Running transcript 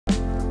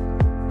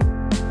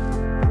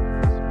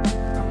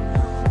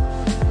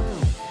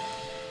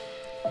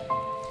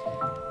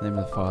In the name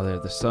of the Father,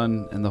 the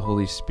Son, and the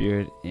Holy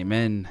Spirit.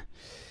 Amen.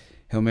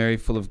 Hail Mary,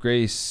 full of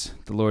grace,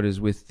 the Lord is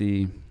with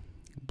thee.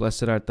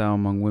 Blessed art thou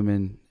among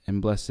women,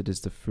 and blessed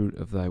is the fruit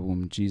of thy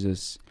womb,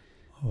 Jesus.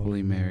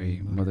 Holy Mary,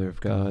 Mother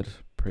of God,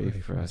 pray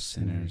for us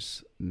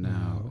sinners,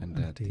 now and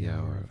at the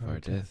hour of our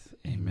death.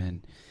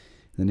 Amen.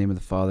 In the name of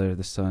the Father,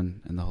 the Son,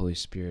 and the Holy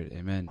Spirit.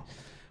 Amen.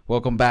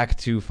 Welcome back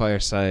to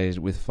Fireside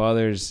with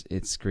Fathers.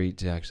 It's great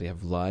to actually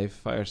have live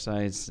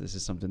firesides. This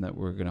is something that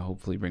we're going to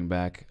hopefully bring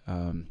back.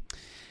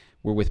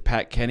 We're with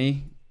Pat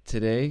Kenny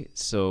today.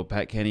 So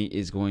Pat Kenny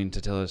is going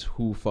to tell us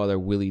who Father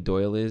Willie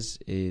Doyle is.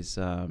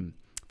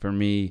 For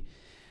me,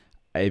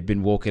 I've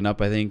been woken up,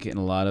 I think, in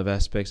a lot of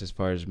aspects as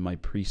far as my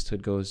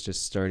priesthood goes,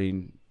 just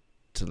starting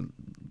to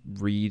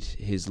read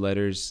his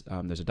letters.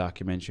 There's a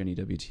documentary on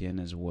EWTN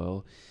as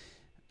well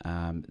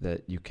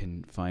that you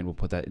can find. We'll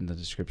put that in the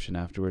description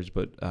afterwards.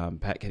 But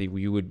Pat Kenny,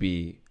 you would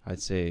be,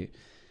 I'd say,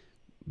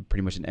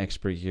 pretty much an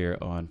expert here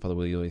on Father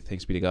Willie Doyle.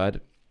 Thanks be to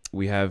God.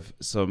 We have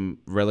some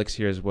relics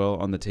here as well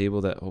on the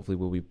table that hopefully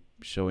we'll be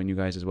showing you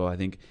guys as well.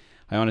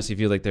 I honestly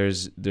feel like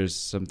there's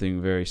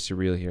something very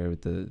surreal here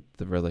with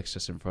the relics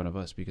just in front of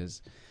us,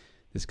 because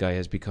this guy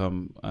has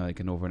become like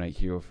an overnight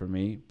hero for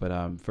me.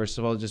 But first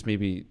of all, just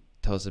maybe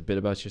tell us a bit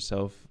about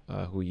yourself,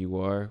 who you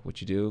are,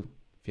 what you do,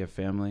 if you have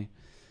family.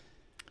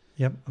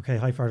 Yep. Okay.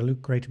 Hi, Father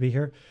Luke. Great to be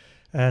here.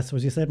 So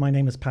as you said, my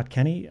name is Pat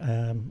Kenny.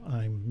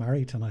 I'm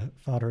married and a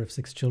father of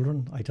 6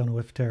 children. I don't know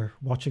if they're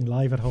watching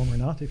live at home or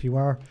not. If you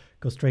are,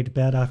 go straight to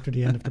bed after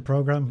the end of the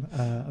program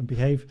and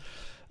behave.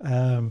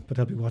 But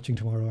they'll be watching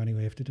tomorrow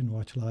anyway if they didn't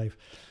watch live.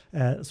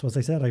 So as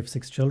I said, I have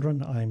 6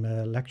 children. I'm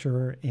a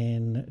lecturer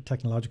in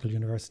Technological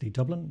University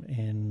Dublin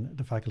in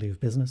the Faculty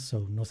of Business,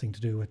 so nothing to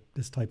do with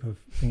this type of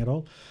thing at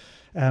all.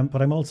 But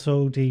I'm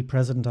also the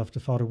president of the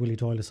Father Willie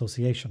Doyle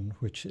Association,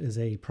 which is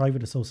a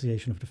private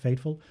association of the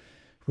faithful,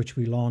 which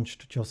we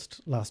launched just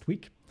last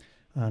week.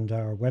 And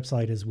our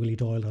website is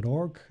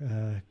williedoyle.org.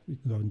 You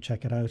can go and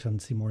check it out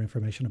and see more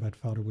information about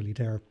Father Willie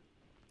there.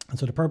 And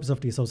so the purpose of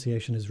the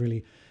association is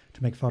really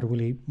to make Father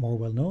Willie more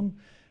well known,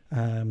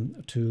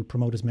 to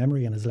promote his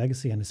memory and his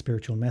legacy and his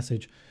spiritual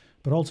message,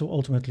 but also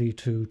ultimately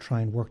to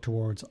try and work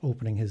towards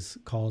opening his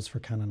cause for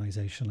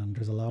canonization. And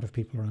there's a lot of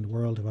people around the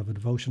world who have a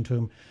devotion to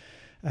him.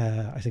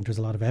 I think there's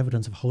a lot of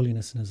evidence of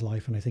holiness in his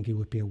life, and I think he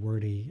would be a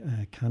worthy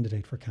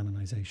candidate for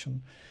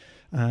canonization.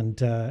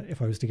 And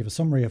if I was to give a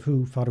summary of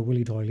who Father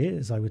Willie Doyle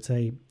is, I would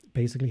say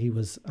basically he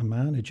was a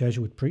man, a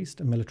Jesuit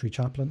priest, a military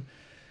chaplain,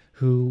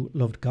 who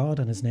loved God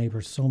and his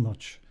neighbours so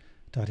much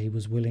that he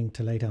was willing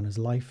to lay down his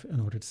life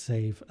in order to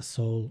save a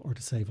soul or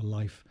to save a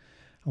life.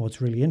 And what's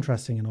really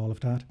interesting in all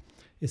of that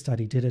is that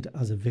he did it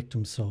as a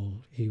victim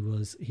soul.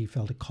 He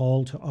felt a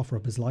call to offer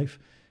up his life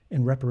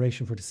in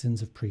reparation for the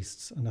sins of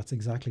priests. And that's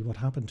exactly what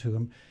happened to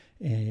him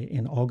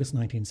in August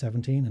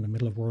 1917, in the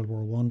middle of World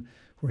War I,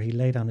 where he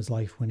laid down his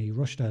life when he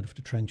rushed out of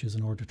the trenches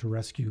in order to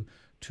rescue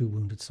 2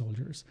 wounded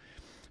soldiers.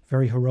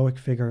 Very heroic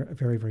figure, a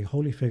very, very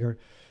holy figure,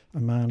 a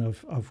man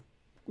of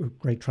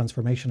great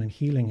transformation and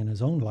healing in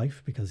his own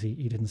life, because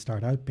he didn't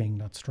start out being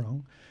that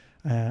strong.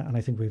 And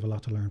I think we have a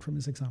lot to learn from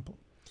his example.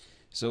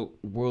 So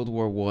World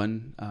War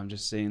I, I'm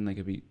just saying,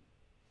 like,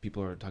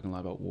 people are talking a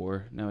lot about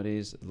war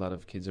nowadays. A lot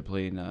of kids are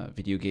playing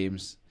video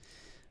games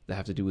that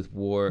have to do with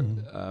war.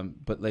 Mm-hmm.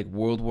 But like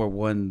World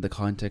War I, the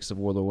context of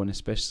World War I,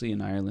 especially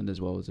in Ireland as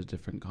well, is a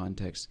different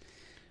context.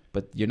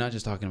 But you're not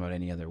just talking about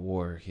any other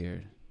war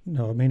here.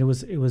 No, I mean, it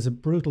was a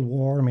brutal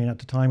war. I mean, at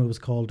the time it was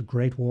called the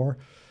Great War,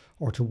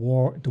 or the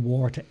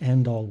war to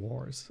end all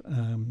wars.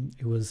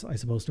 It was, I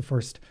suppose, the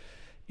first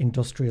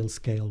industrial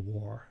scale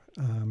war.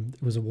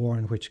 It was a war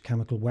in which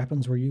chemical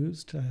weapons were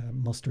used.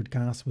 Mustard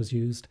gas was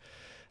used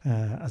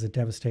as a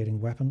devastating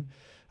weapon.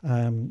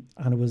 And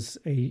it was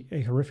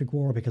a horrific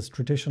war, because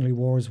traditionally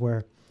wars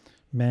were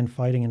men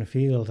fighting in a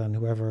field and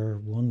whoever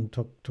won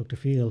took the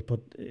field.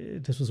 But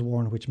this was a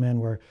war in which men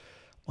were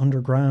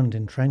underground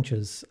in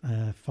trenches,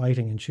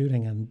 fighting and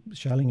shooting and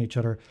shelling each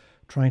other,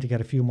 trying to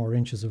get a few more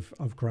inches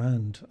of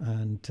ground.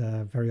 And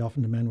very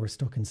often the men were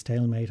stuck in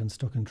stalemate and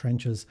stuck in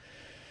trenches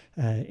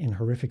in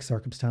horrific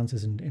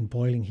circumstances, in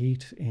boiling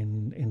heat,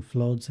 in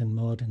floods, in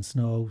mud, in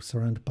snow,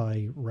 surrounded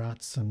by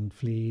rats and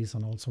fleas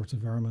and all sorts of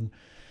vermin,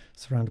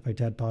 surrounded by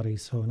dead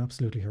bodies. So an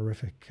absolutely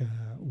horrific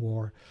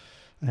war.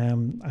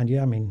 And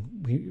yeah, I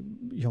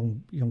mean,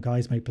 young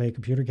guys may play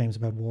computer games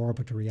about war,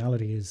 but the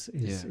reality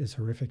is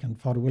horrific. And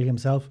Father Willie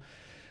himself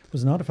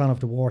was not a fan of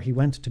the war. He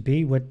went to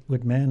be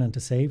with men and to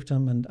save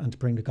them and to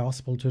bring the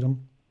gospel to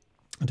them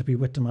and to be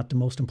with them at the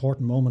most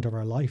important moment of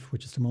our life,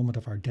 which is the moment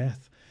of our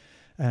death.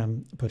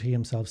 But he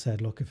himself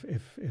said, look,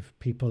 if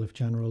people, if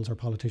generals or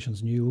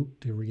politicians knew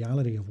the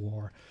reality of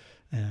war,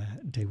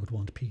 they would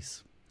want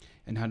peace.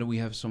 And how do we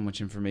have so much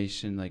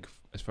information, like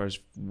as far as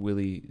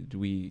Willie,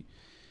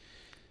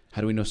 how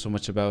do we know so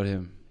much about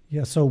him?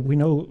 Yeah, so we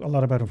know a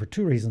lot about him for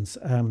 2 reasons.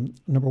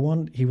 Number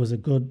one, he was a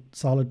good,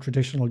 solid,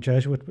 traditional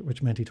Jesuit,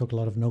 which meant he took a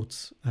lot of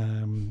notes.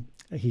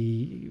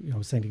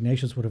 St.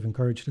 Ignatius would have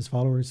encouraged his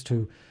followers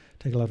to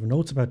take a lot of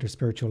notes about their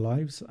spiritual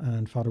lives,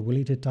 and Father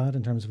Willie did that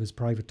in terms of his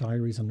private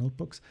diaries and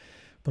notebooks.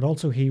 But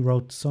also he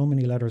wrote so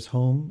many letters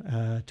home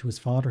to his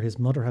father. His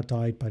mother had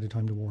died by the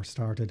time the war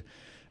started.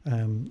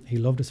 He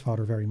loved his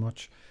father very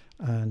much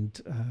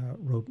and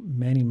wrote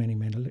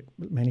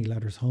many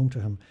letters home to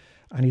him.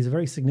 And he's a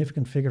very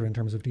significant figure in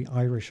terms of the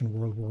Irish in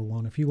World War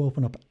I. If you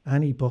open up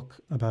any book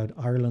about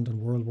Ireland and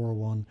World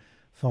War I,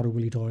 Father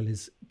Willie Doyle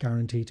is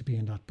guaranteed to be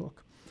in that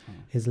book.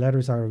 His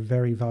letters are a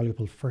very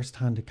valuable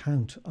first-hand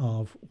account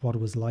of what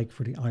it was like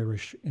for the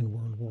Irish in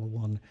World War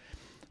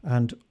I.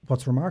 And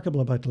what's remarkable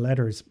about the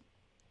letters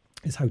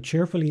is how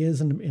cheerful he is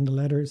in the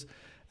letters.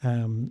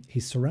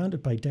 He's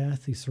surrounded by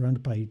death, he's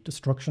surrounded by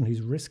destruction,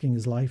 he's risking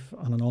his life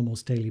on an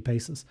almost daily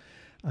basis.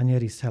 And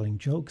yet he's telling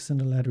jokes in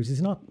the letters.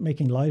 He's not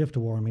making light of the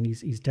war. I mean,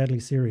 he's deadly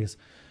serious.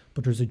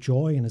 But there's a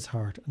joy in his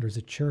heart and there's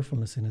a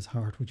cheerfulness in his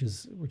heart, which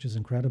is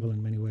incredible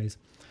in many ways.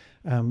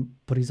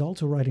 But he's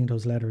also writing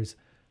those letters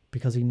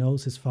because he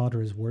knows his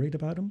father is worried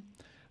about him.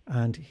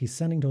 And he's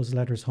sending those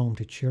letters home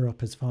to cheer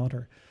up his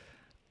father.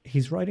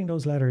 He's writing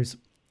those letters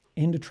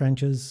in the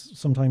trenches.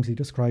 Sometimes he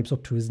describes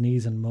up to his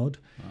knees in mud.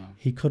 Wow.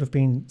 He could have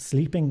been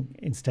sleeping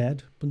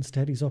instead, but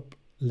instead he's up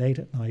late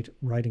at night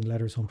writing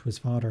letters home to his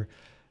father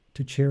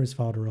to cheer his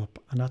father up.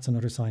 And that's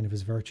another sign of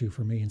his virtue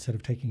for me. Instead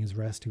of taking his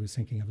rest, he was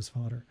thinking of his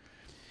father.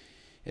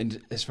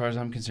 And as far as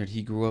I'm concerned,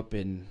 he grew up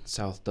in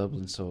South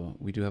Dublin, so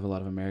we do have a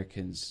lot of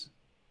Americans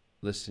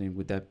listening.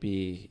 Would that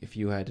be, if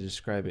you had to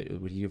describe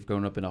it, would he have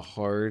grown up in a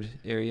hard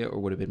area or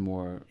would it have been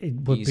more It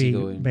would be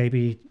easygoing?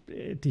 maybe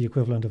the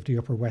equivalent of the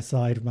Upper West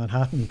Side of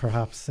Manhattan,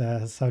 perhaps,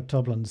 South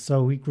Dublin.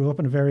 So he grew up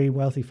in a very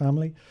wealthy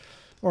family,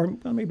 or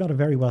maybe not a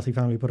very wealthy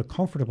family, but a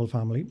comfortable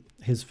family.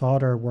 His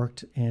father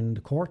worked in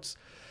the courts,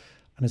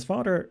 and his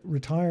father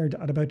retired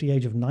at about the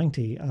age of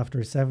 90 after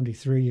a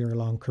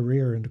 73-year-long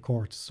career in the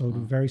courts. So a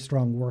very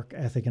strong work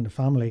ethic in the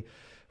family,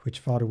 which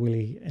Father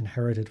Willie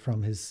inherited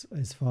from his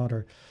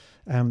father.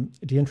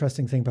 The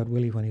interesting thing about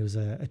Willie when he was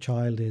a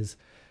child is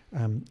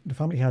the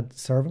family had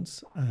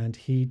servants and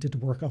he did the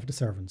work of the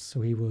servants.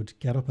 So he would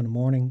get up in the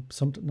morning,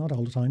 not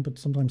all the time, but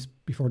sometimes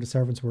before the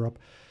servants were up,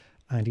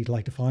 and he'd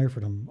light a fire for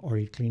them, or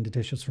he'd clean the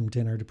dishes from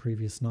dinner the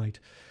previous night.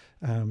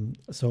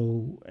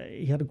 So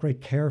he had a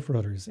great care for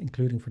others,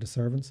 including for the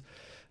servants.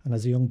 And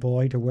as a young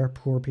boy, there were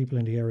poor people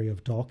in the area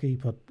of Dalkey,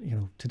 but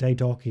today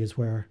Dalkey is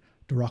where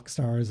the rock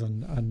stars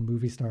and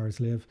movie stars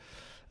live.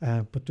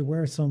 But there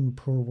were some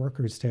poor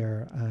workers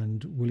there,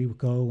 and Willie would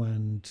go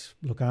and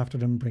look after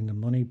them, bring them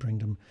money, bring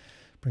them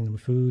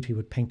food. He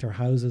would paint their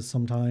houses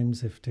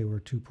sometimes if they were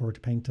too poor to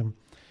paint them.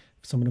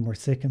 If some of them were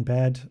sick in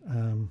bed,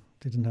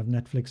 they didn't have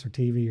Netflix or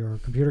TV or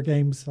computer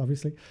games,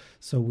 obviously.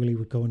 So Willie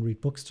would go and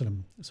read books to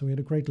them. So he had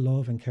a great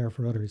love and care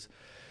for others.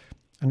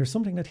 And there's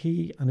something that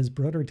he and his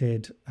brother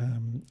did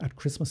at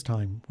Christmas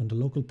time when the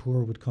local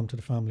poor would come to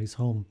the family's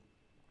home.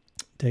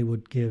 They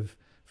would give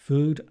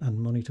food and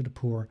money to the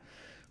poor.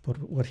 But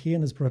what he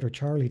and his brother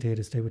Charlie did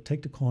is they would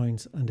take the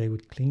coins and they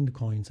would clean the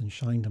coins and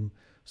shine them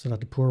so that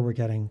the poor were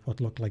getting what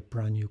looked like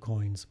brand new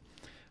coins.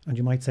 And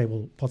you might say,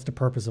 well, what's the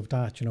purpose of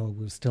that? It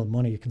was still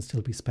money, it can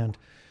still be spent.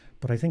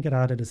 But I think it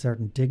added a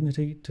certain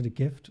dignity to the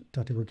gift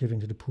that they were giving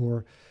to the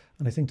poor.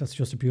 And I think that's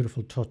just a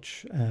beautiful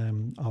touch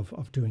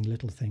of doing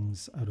little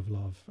things out of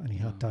love. And he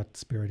had that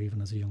spirit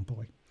even as a young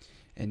boy.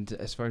 And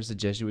as far as the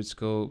Jesuits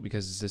go,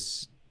 because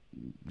this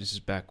is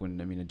back when,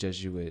 a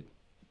Jesuit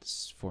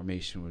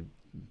formation would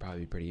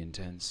probably be pretty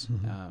intense.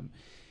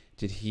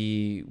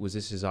 Mm-hmm. Was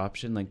this his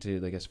option,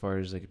 as far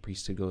as a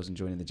priesthood goes and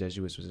joining the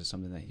Jesuits? Was this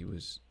something that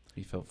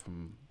he felt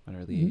from an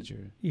early age?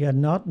 Or? Yeah,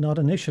 not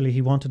initially.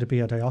 He wanted to be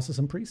a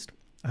diocesan priest,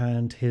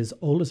 and his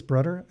oldest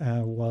brother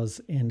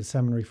was in the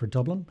seminary for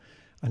Dublin,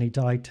 and he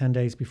died 10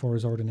 days before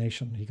his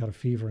ordination. He got a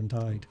fever and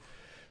died.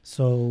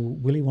 So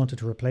Willie wanted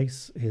to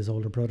replace his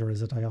older brother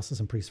as a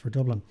diocesan priest for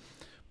Dublin.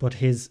 But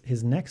his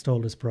next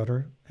oldest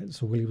brother,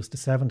 so Willie was the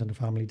seventh in the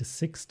family, the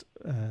sixth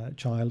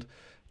child,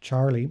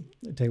 Charlie,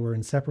 they were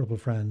inseparable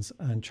friends,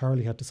 and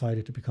Charlie had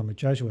decided to become a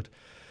Jesuit.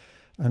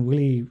 And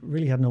Willie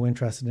really had no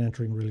interest in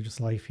entering religious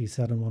life. He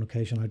said on one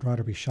occasion, I'd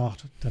rather be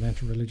shot than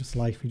enter religious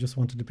life. He just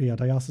wanted to be a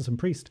diocesan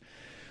priest.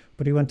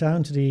 But he went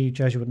down to the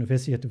Jesuit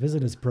novitiate to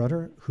visit his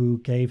brother, who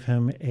gave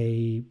him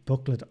a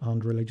booklet on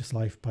religious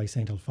life by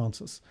St.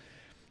 Alphonsus.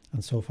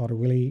 And so Father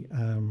Willie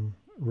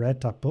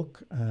read that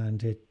book,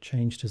 and it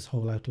changed his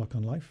whole outlook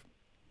on life.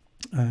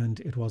 And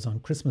it was on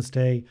Christmas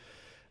Day,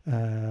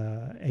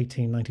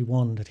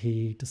 1891, that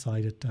he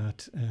decided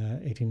that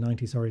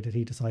 1890, that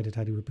he decided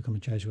that he would become a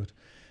Jesuit,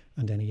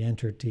 and then he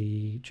entered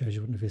the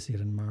Jesuit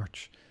novitiate in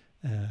March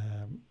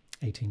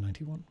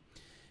 1891.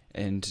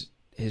 And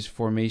his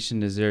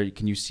formation,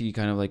 can you see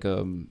kind of I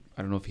don't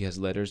know if he has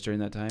letters during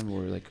that time,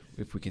 or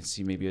if we can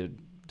see maybe a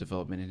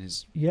development in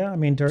his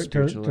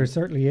there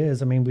certainly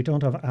is. We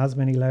don't have as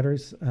many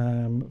letters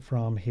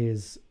from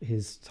his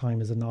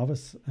time as a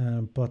novice,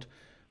 but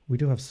we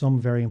do have some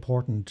very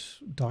important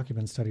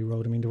documents that he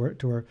wrote. There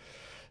were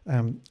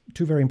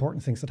two very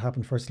important things that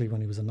happened. Firstly,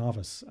 when he was a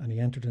novice and he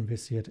entered the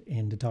novitiate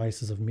in the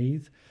Diocese of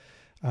Meath,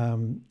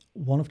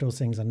 one of those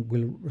things, and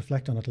we'll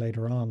reflect on it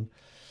later on,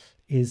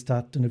 is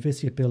that the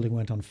novitiate building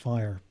went on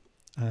fire.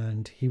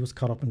 and he was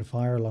caught up in the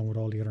fire along with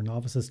all the other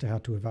novices. They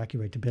had to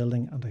evacuate the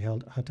building, and they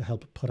had to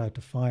help put out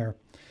the fire.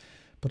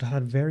 But it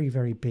had very,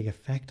 very big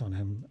effect on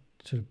him,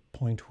 to the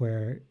point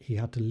where he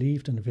had to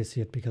leave the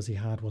novitiate because he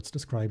had what's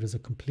described as a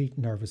complete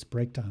nervous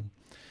breakdown.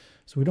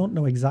 So we don't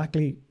know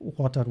exactly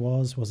what that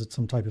was. Was it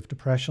some type of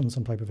depression,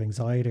 some type of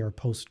anxiety, or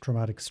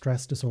post-traumatic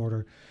stress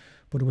disorder?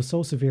 But it was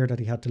so severe that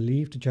he had to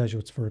leave the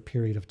Jesuits for a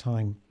period of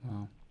time.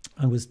 Wow.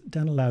 And was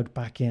then allowed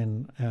back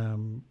in,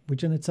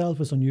 which in itself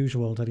was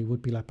unusual that he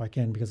would be let back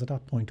in, because at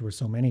that point there were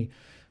so many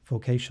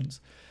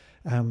vocations.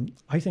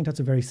 I think that's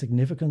a very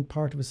significant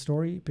part of his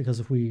story, because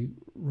if we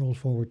roll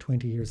forward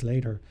 20 years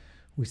later,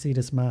 we see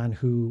this man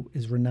who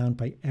is renowned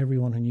by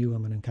everyone who knew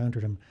him and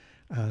encountered him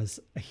as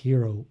a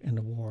hero in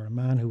the war, a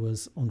man who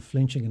was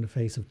unflinching in the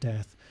face of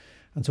death.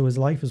 And so his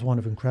life is one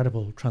of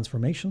incredible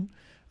transformation,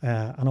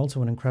 and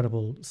also an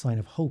incredible sign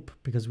of hope,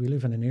 because we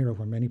live in an era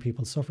where many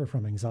people suffer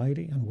from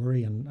anxiety and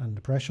worry and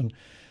depression.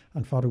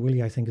 And Father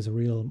Willie, I think, is a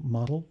real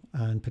model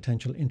and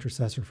potential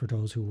intercessor for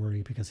those who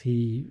worry, because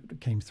he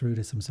came through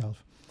this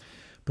himself.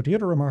 But the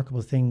other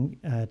remarkable thing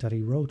that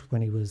he wrote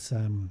when he was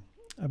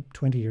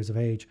 20 years of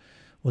age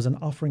was an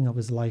offering of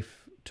his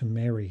life to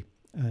Mary.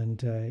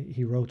 And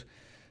he wrote,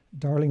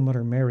 "Darling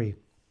Mother Mary,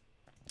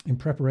 in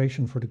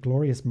preparation for the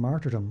glorious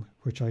martyrdom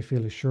which I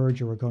feel assured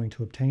you are going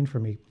to obtain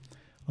for me,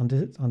 on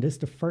this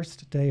the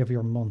first day of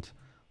your month,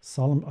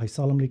 I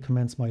solemnly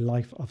commence my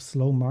life of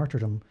slow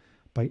martyrdom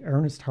by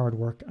earnest hard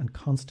work and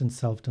constant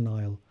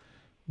self-denial.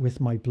 With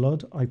my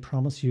blood I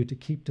promise you to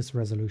keep this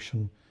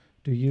resolution.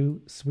 Do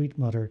you, sweet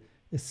Mother,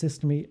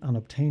 assist me and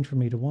obtain for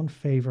me the one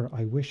favour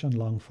I wish and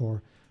long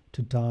for,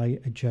 to die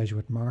a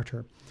Jesuit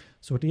martyr."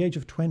 So at the age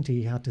of 20,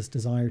 he had this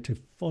desire to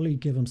fully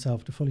give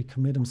himself, to fully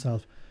commit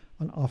himself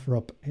and offer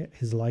up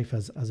his life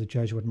as a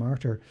Jesuit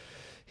martyr.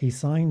 He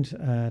signed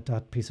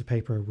that piece of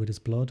paper with his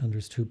blood, and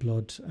there's 2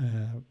 blood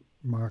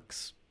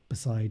marks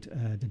beside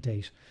the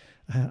date.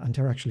 And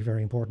they're actually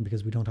very important,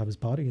 because we don't have his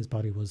body. His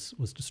body was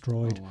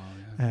destroyed. Oh,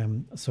 wow,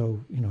 yeah. So,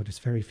 there's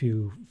very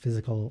few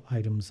physical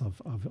items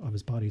of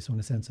his body. So in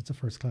a sense, it's a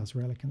first-class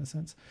relic in a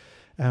sense.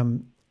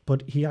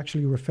 But he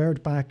actually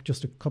referred back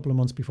just a couple of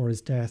months before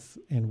his death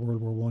in World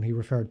War I. He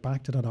referred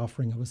back to that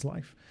offering of his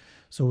life.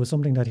 So it was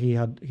something that he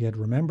had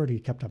remembered. He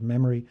kept that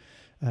memory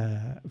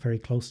very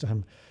close to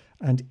him.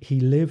 And he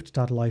lived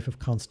that life of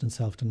constant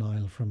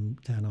self-denial from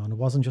then on. It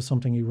wasn't just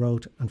something he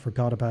wrote and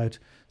forgot about,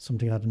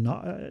 something that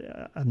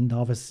a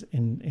novice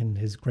in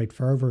his great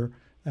fervour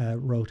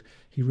wrote.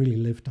 He really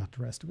lived that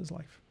the rest of his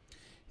life.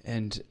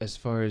 And as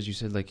far as you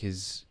said, like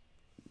his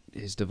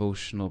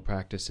devotional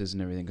practices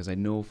and everything, because I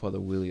know Father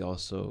Willie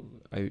also,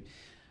 I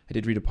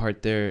did read a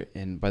part there.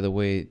 And by the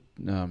way,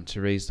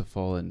 To Raise the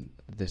Fallen,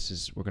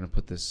 we're going to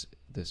put this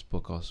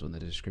book also in the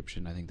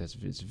description. I think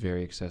it's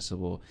very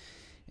accessible,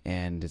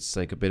 and it's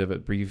like a bit of a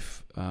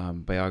brief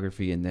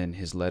biography, and then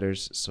his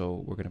letters.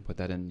 So we're going to put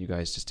that in, you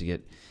guys, just to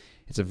get.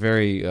 It's a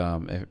very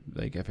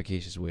like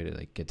efficacious way to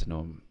like get to know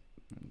him.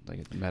 Like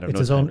a matter of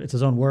it's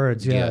his own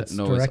words. Yeah, it's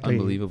directly it's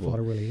unbelievable.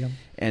 Father Willie, yeah.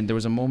 And there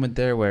was a moment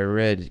there where I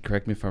read,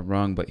 correct me if I'm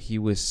wrong, but he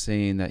was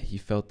saying that he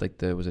felt like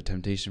there was a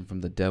temptation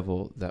from the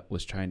devil that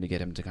was trying to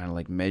get him to kind of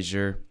like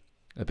measure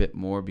a bit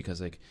more,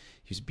 because like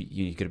he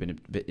could have been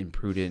a bit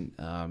imprudent,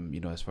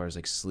 as far as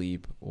like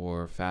sleep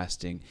or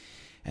fasting.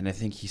 And I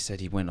think he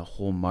said he went a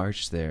whole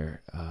march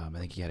there. I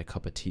think he had a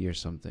cup of tea or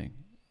something,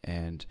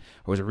 and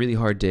it was a really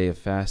hard day of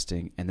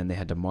fasting, and then they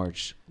had to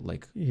march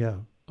like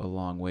a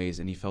long ways,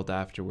 and he felt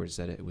afterwards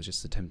that it was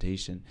just the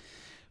temptation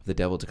of the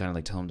devil to kind of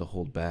like tell him to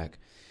hold back.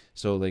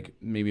 So like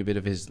maybe a bit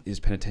of his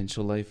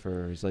penitential life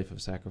or his life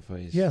of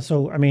sacrifice. Yeah,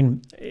 so I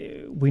mean,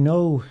 we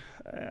know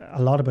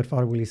a lot about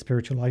Father Willie's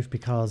spiritual life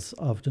because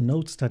of the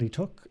notes that he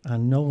took,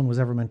 and no one was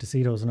ever meant to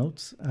see those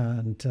notes.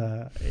 And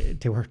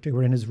they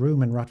were in his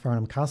room in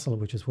Rathfarnham Castle,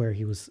 which is where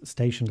he was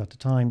stationed at the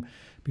time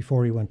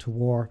before he went to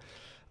war.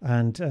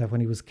 And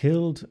when he was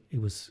killed, it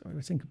was,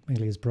 I think,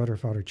 mainly his brother,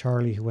 Father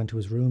Charlie, who went to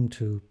his room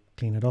to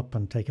clean it up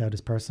and take out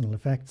his personal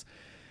effects.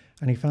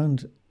 And he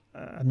found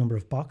a number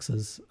of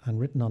boxes, and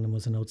written on them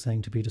was a note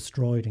saying, "To be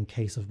destroyed in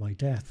case of my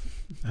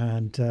death."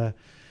 And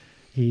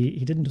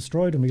he didn't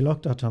destroy them. He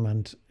looked at them,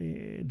 and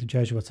the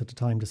Jesuits at the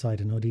time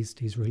decided, no,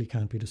 these really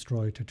can't be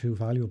destroyed. They're too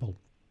valuable.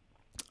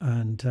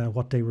 And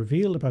what they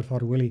revealed about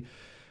Father Willie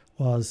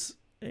was,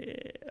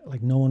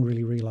 like no one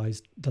really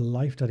realised, the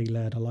life that he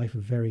led, a life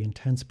of very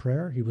intense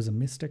prayer. He was a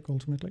mystic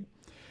ultimately,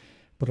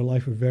 but a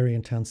life of very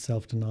intense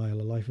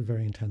self-denial, a life of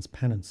very intense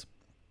penance.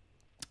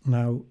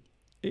 Now,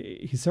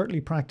 he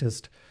certainly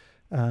practiced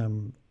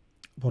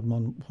what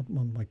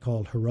one might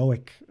call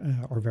heroic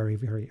or very,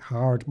 very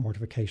hard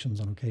mortifications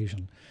on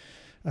occasion.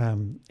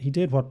 He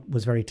did what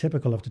was very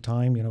typical of the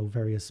time,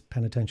 various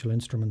penitential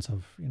instruments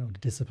of, the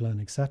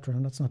discipline, etc.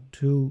 And that's not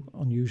too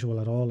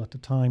unusual at all at the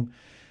time.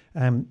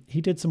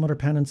 He did some other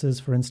penances.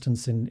 For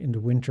instance, in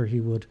the winter, he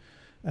would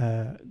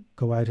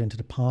go out into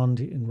the pond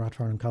in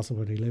Rathfarnham Castle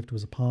where he lived. There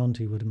was a pond.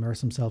 He would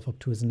immerse himself up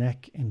to his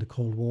neck in the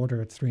cold water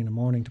at 3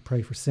 a.m. to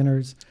pray for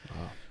sinners.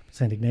 Wow.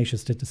 St.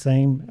 Ignatius did the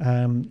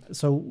same.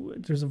 So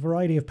there's a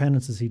variety of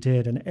penances he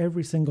did, and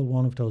every single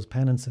one of those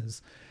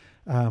penances,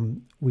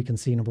 we can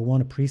see, number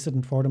one, a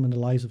precedent for them in the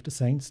lives of the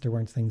saints. There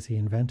weren't things he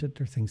invented,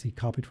 they're things he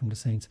copied from the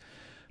saints.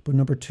 But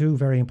number two,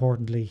 very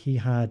importantly, he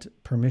had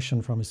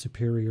permission from his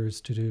superiors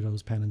to do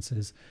those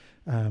penances.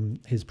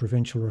 His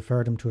provincial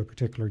referred him to a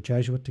particular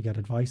Jesuit to get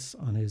advice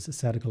on his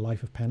ascetical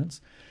life of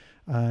penance.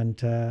 And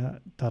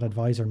that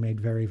advisor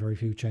made very, very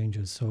few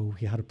changes. So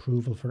he had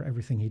approval for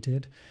everything he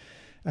did.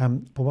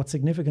 But what's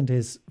significant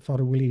is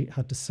Father Willie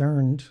had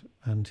discerned,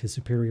 and his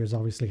superiors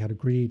obviously had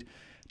agreed,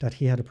 that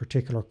he had a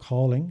particular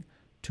calling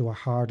to a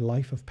hard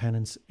life of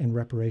penance in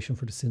reparation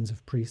for the sins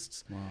of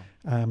priests. Wow.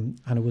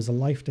 And it was a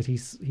life that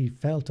he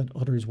felt that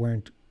others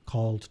weren't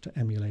called to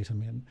emulate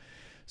him in.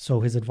 So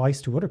his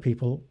advice to other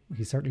people,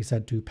 he certainly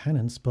said, do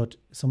penance, but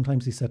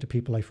sometimes he said to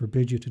people, I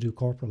forbid you to do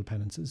corporal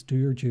penances. Do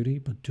your duty,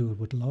 but do it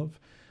with love.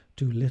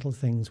 Do little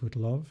things with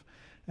love.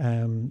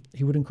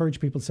 He would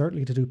encourage people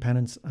certainly to do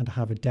penance and to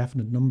have a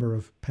definite number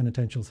of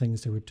penitential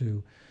things they would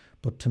do,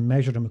 but to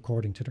measure them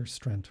according to their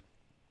strength.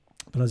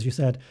 But as you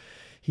said,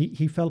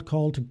 he felt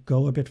called to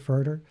go a bit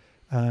further,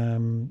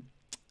 and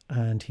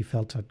he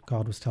felt that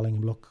God was telling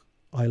him, look,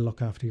 I'll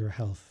look after your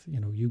health.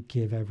 You know, you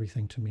give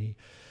everything to me.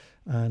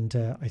 And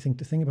I think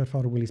the thing about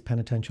Father Willie's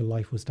penitential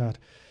life was that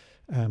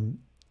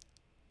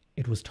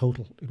it was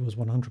total. It was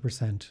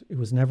 100%. It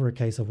was never a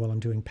case of, well, I'm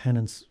doing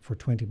penance for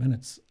 20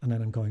 minutes and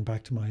then I'm going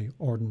back to my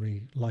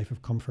ordinary life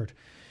of comfort.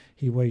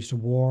 He waged a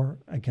war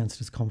against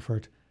his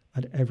comfort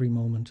at every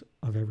moment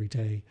of every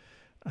day.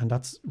 And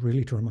that's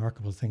really the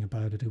remarkable thing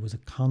about it. It was a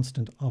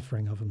constant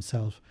offering of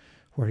himself,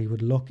 where he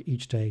would look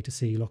each day to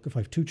see, look, if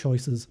I have two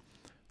choices,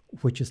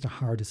 which is the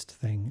hardest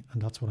thing?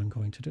 And that's what I'm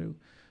going to do.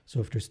 So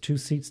if there's two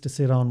seats to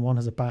sit on, one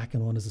has a back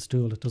and one has a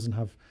stool that doesn't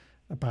have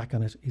a back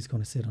on it, he's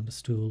going to sit on the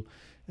stool.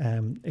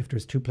 If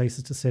there's two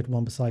places to sit,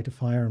 one beside the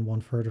fire and one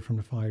further from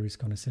the fire, he's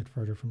going to sit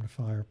further from the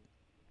fire.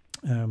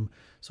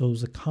 So it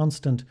was a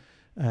constant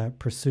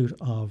pursuit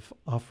of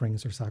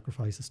offerings or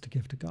sacrifices to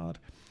give to God.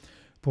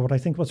 But what I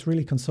think what's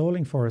really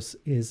consoling for us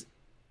is,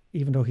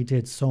 even though he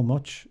did so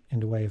much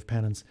in the way of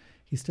penance,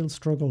 he still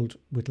struggled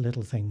with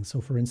little things. So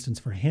for instance,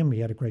 for him,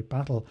 he had a great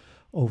battle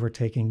over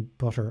taking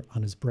butter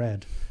on his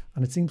bread.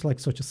 And it seems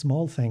like such a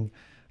small thing,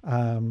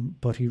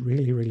 but he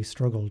really, really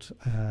struggled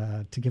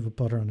to give up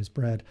butter on his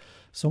bread.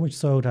 So much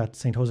so that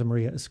St.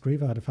 Josemaría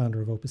Escriva, the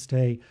founder of Opus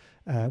Dei,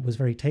 was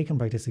very taken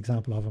by this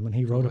example of him. And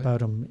he wrote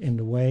about him in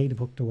The Way, the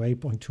book The Way,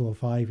 point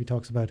 205. He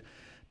talks about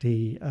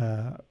the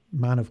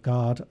man of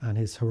God and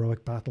his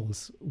heroic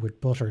battles with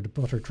butter, the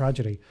butter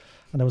tragedy.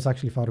 And that was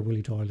actually Father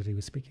Willie Doyle that he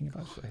was speaking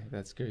about. Oh,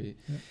 that's great.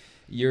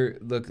 Yeah.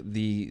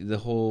 The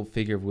whole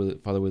figure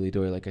of Father Willie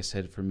Doyle, like I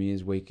said, for me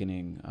is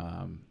awakening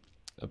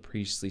a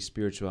priestly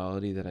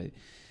spirituality that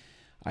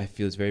I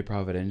feel is very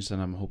providential,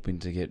 and I'm hoping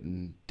to get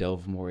and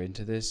delve more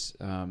into this.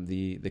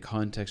 The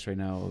context right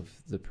now of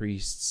the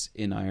priests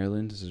in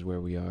Ireland, this is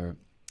where we are,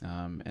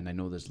 and I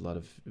know there's a lot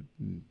of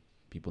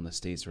people in the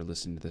States who are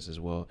listening to this as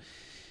well.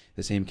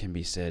 The same can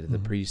be said. The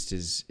priest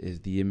is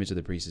the image of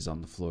the priest is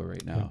on the floor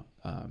right now.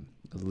 A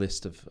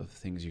list of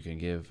things you can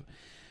give.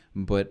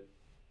 But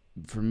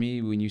for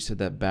me, when you said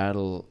that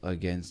battle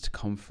against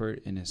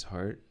comfort in his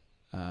heart,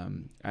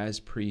 as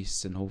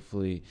priests, and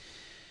hopefully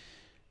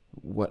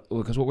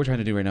because what we're trying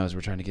to do right now is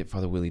we're trying to get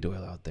Father Willie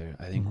Doyle out there.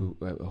 I think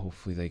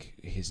hopefully like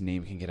his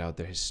name can get out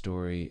there, his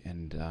story,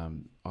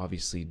 and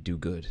obviously do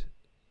good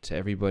to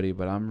everybody.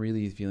 But I'm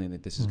really feeling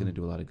that this is going to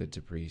do a lot of good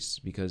to priests,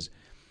 because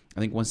I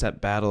think once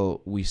that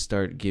battle we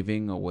start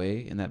giving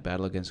away in that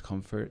battle against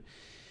comfort,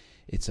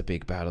 it's a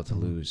big battle to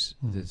lose.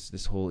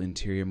 This whole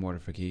interior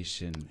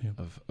mortification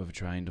of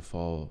trying to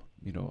follow,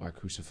 our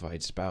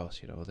crucified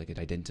spouse, like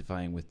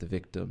identifying with the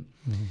victim.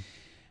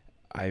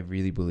 I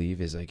really believe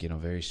is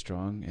very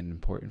strong and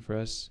important for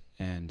us.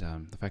 And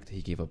the fact that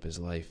he gave up his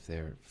life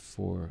there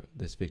for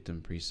this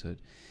victim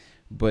priesthood.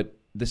 But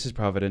this is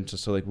providential.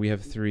 So we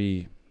have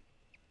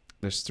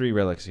there's three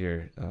relics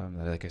here.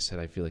 That, like I said,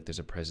 I feel like there's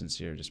a presence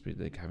here, just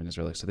having this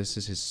relic. So this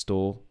is his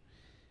stole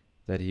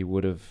that he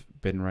would have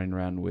been running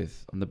around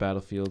with on the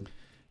battlefield.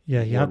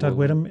 Yeah, he had that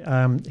with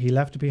him. He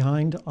left it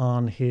behind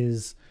on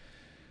his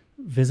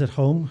visit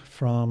home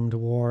from the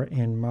war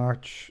in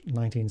March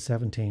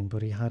 1917,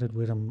 but he had it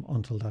with him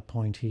until that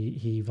point.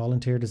 He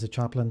volunteered as a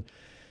chaplain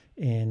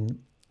in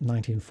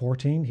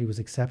 1914. He was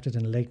accepted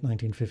in late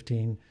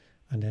 1915,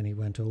 and then he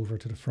went over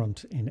to the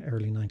front in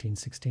early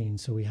 1916.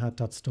 So he had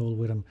that stole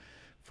with him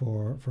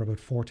for about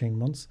 14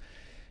 months.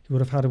 He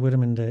would have had it with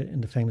him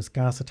in the famous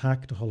gas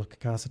attack, the Hulloch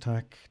gas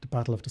attack, the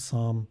Battle of the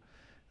Somme,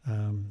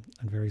 and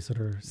various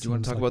other scenes. Do you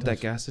want to talk about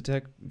that gas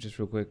attack just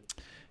real quick?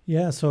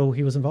 Yeah, so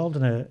he was involved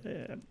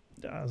in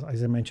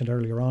as I mentioned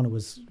earlier on, it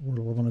was World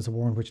War I as a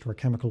war in which there were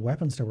chemical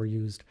weapons that were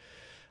used.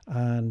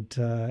 And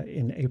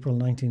in April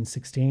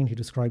 1916, he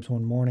describes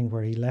one morning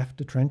where he left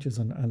the trenches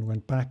and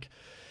went back,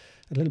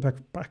 a little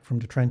bit back from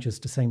the trenches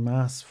to say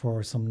Mass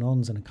for some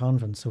nuns in a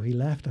convent. So he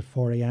left at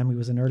 4 a.m. He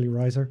was an early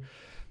riser.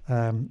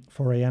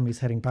 4 a.m. he's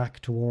heading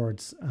back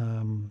towards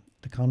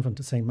the convent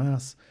to say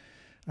Mass.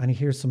 and he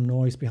hears some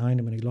noise behind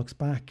him, and he looks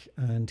back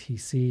and he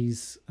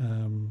sees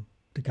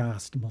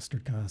the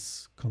mustard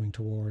gas coming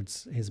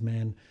towards his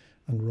men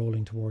and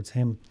rolling towards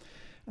him.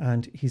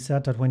 And he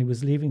said that when he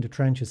was leaving the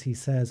trenches, he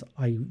says,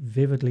 I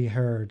vividly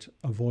heard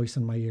a voice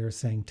in my ear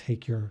saying,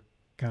 take your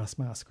gas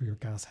mask, or your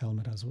gas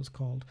helmet, as it was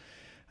called.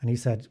 And he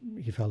said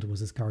he felt it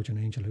was his guardian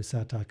angel who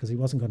said that, because he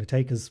wasn't going to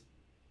take his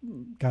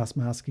gas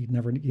mask. He'd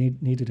never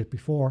needed it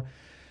before,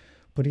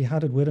 but he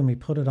had it with him. He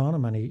put it on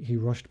him, and he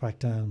rushed back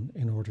down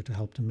in order to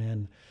help the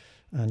men.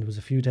 And it was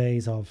a few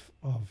days of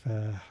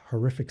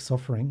horrific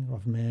suffering,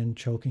 of men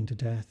choking to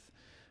death,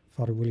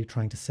 Father Willie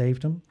trying to save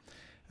them,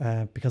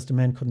 because the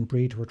men couldn't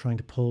breathe, who were trying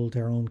to pull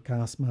their own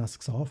gas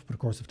masks off. But of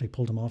course, if they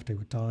pulled them off, they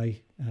would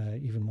die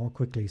even more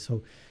quickly. So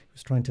he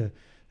was trying to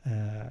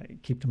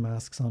keep the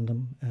masks on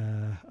them,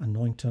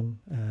 anoint them,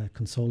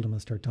 console them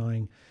as they're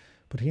dying.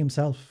 But he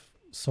himself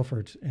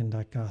suffered in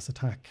that gas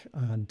attack.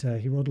 And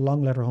he wrote a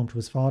long letter home to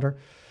his father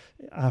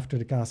after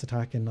the gas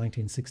attack in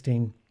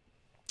 1916.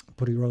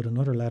 But he wrote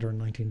another letter in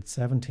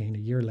 1917, a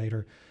year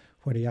later,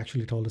 where he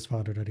actually told his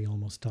father that he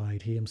almost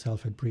died. He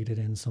himself had breathed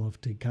in some of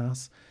the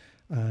gas,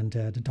 and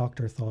the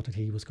doctor thought that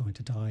he was going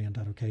to die on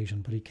that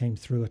occasion, but he came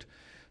through it.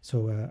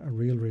 So a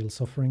real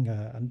suffering,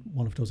 and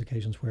one of those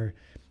occasions where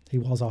he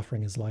was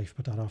offering his life,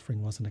 but that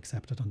offering wasn't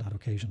accepted on that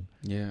occasion.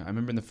 Yeah, I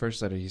remember in the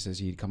first letter he says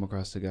he'd come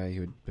across a guy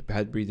who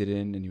had breathed it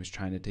in, and he was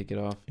trying to take it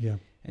off. Yeah.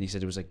 And he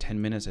said it was like 10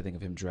 minutes, I think,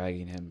 of him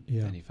dragging him.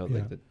 Yeah. And he felt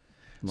like the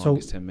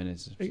longest 10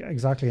 minutes.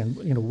 Exactly. And,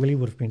 Willie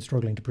would have been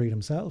struggling to breathe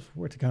himself,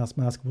 where the gas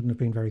mask wouldn't have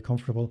been very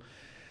comfortable.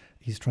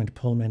 He's trying to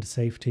pull men to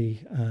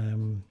safety.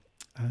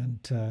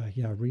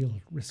 Real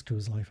risk to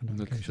his life.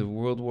 Look, the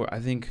World War, I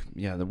think,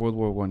 the World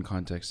War I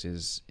context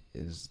is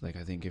like,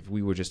 I think if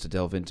we were just to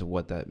delve into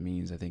what that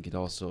means, I think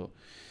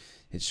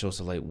it shows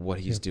to light what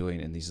he's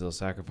doing in these little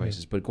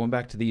sacrifices. But going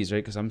back to these,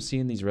 right, because I'm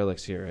seeing these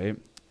relics here, right,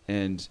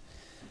 and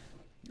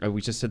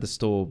we just said the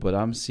stole, but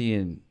I'm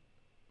seeing,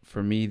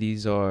 for me,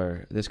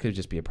 this could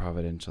just be a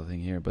providential thing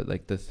here, but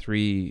like the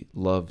three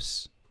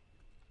loves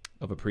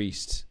of a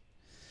priest.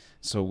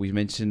 So we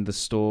mentioned the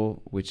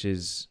stole, which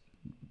is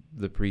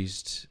the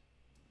priest,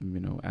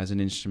 as an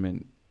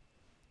instrument,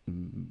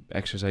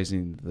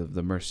 exercising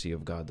the mercy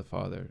of God the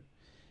Father,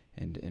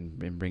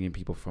 and bringing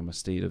people from a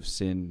state of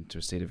sin to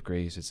a state of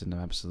grace. It's an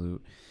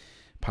absolute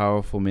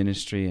powerful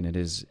ministry, and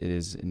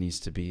it needs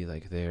to be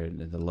like there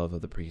in the love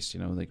of the priest.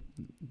 Like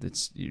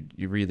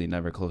you're really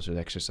never closer to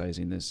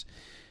exercising this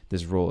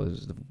role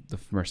as the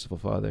merciful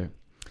Father.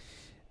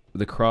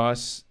 The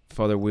cross,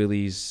 Father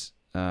Willie's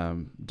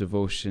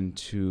devotion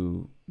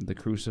to the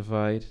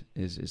crucified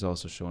is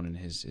also shown in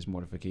his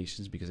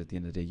mortifications, because at the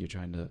end of the day you're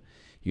trying to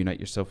unite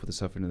yourself with the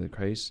suffering of the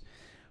Christ.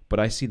 But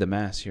I see the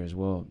Mass here as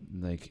well,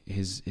 like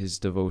his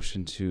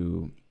devotion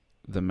to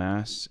the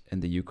Mass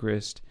and the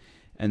Eucharist,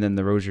 and then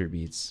the Rosary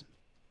beads.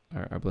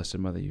 Our Blessed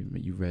Mother,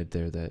 you read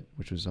there, that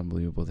which was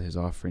unbelievable, his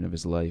offering of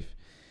his life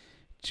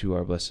to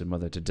our Blessed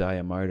Mother to die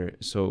a martyr.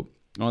 So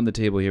on the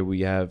table here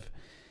we have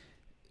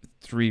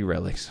three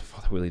relics of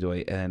Father Willie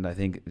Doyle, and I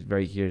think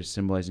right here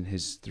symbolizing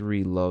his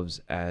three loves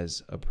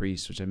as a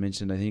priest, which I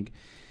mentioned. I think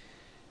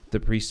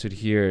the priesthood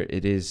here,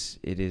 this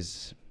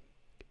is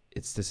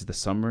the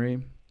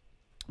summary,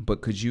 but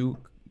could you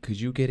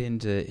get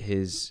into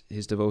his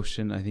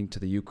devotion, I think, to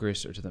the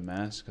Eucharist or to the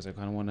Mass, because I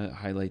kind of want to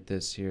highlight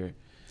this here.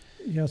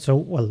 Yeah,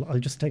 so, I'll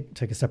just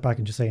take a step back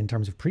and just say, in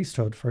terms of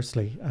priesthood,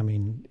 firstly, I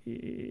mean,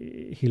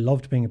 he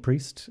loved being a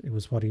priest. It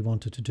was what he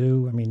wanted to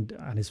do. I mean,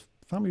 and his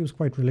family was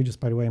quite religious,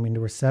 by the way. I mean,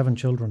 there were 7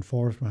 children,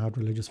 4 of them had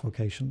religious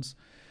vocations.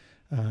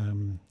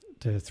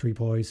 The 3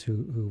 boys,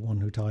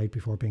 one who died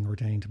before being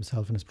ordained,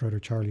 himself and his brother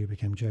Charlie, who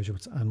became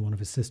Jesuits, and one of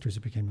his sisters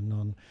who became a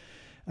nun.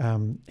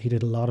 He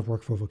did a lot of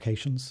work for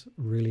vocations,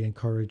 really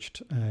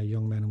encouraged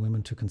young men and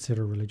women to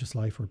consider religious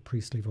life or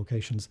priestly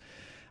vocations.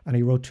 And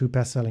he wrote 2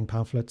 best-selling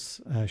pamphlets,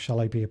 Shall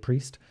I Be a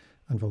Priest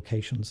and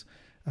Vocations.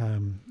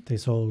 They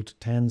sold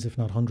tens, if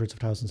not hundreds of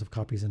thousands of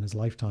copies in his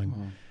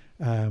lifetime.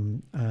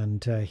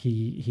 Oh.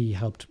 He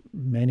helped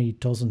many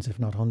dozens, if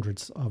not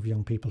hundreds, of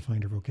young people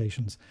find their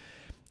vocations.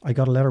 I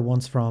got a letter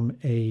once from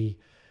a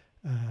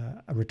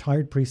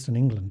retired priest in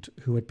England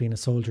who had been a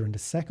soldier in the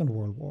Second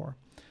World War,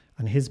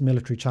 and his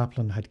military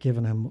chaplain had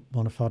given him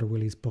one of Father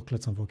Willie's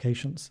booklets on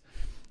vocations,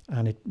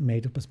 and it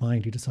made up his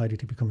mind. He decided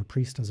to become a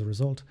priest as a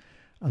result.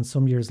 And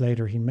some years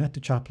later, he met the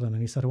chaplain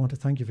and he said, I want to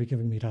thank you for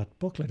giving me that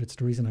booklet. It's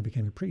the reason I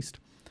became a priest.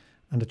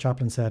 And the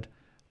chaplain said,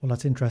 well,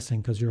 that's interesting,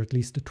 because you're at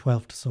least the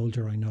 12th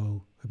soldier I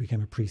know who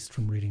became a priest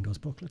from reading those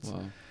booklets.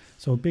 Wow.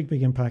 So a big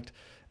impact.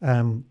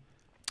 But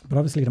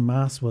obviously the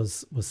Mass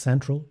was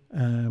central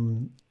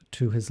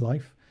to his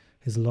life,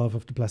 his love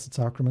of the Blessed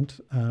Sacrament.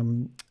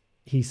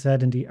 He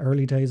said in the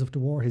early days of the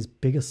war, his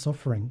biggest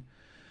suffering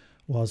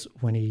was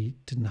when he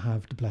didn't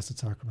have the Blessed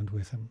Sacrament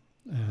with him.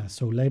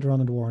 So later on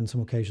in the war, on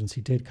some occasions,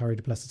 he did carry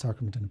the Blessed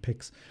Sacrament in a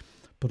pyx,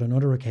 but on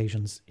other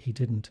occasions, he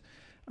didn't.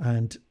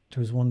 And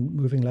there was one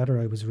moving letter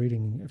I was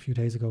reading a few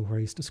days ago where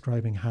he's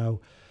describing how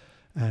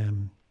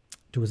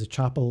there was a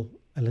chapel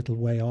a little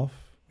way off.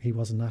 He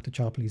wasn't at the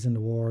chapel, he's in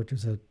the war.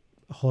 There's a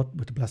hut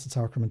with the Blessed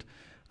Sacrament,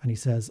 And he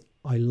says,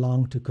 I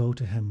long to go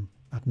to him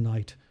at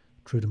night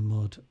through the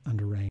mud and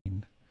the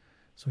rain.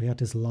 So he had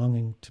this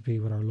longing to be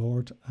with our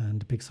Lord,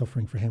 and the big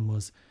suffering for him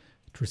was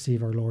to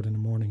receive our Lord in the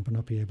morning, but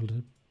not be able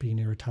to be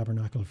near a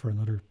tabernacle for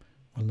another,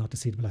 well, not to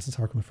see the Blessed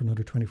Sacrament for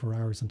another 24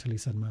 hours until he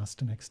said Mass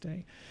the next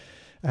day.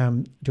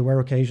 There were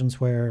occasions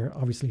where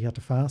obviously he had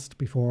to fast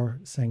before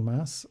saying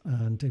Mass,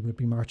 and they would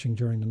be marching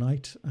during the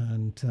night,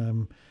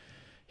 and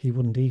he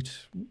wouldn't eat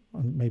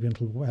maybe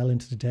until well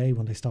into the day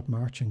when they stopped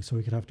marching, so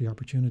he could have the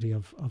opportunity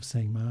of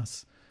saying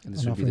Mass. And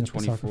this would be the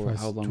 24,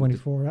 how long?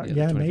 24 hours,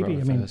 yeah,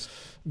 maybe. I mean,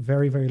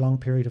 very, very long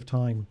period of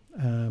time.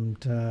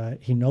 And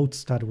he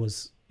notes that it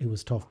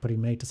was tough, but he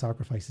made the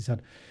sacrifice. He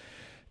said,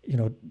 you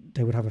know,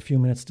 they would have a few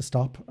minutes to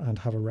stop and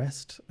have a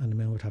rest, and the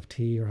men would have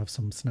tea or have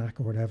some snack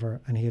or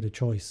whatever, and he had a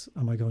choice.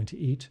 Am I going to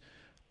eat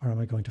or am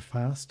I going to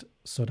fast,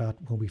 so that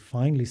when we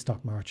finally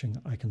stop marching,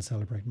 I can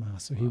celebrate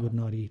Mass? So he would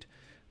not eat,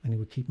 and he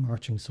would keep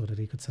marching so that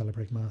he could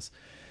celebrate Mass.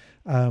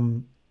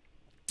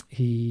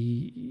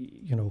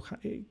 He, you know,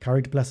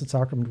 carried the Blessed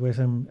Sacrament with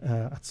him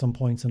at some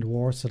points in the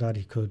war, so that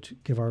he could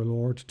give our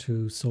Lord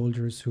to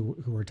soldiers who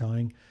were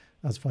dying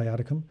as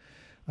viaticum.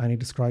 And he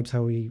describes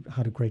how he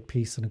had a great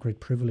peace and a great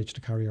privilege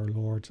to carry our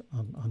Lord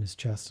on his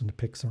chest and the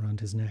pix around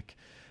his neck,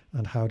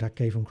 and how that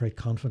gave him great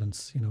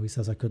confidence. You know, he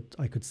says, I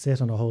could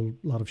sit on a whole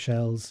lot of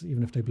shells,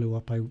 even if they blew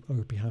up, I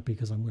would be happy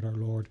because I'm with our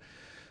Lord.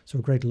 So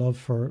a great love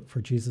for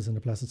Jesus and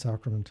the Blessed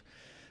Sacrament.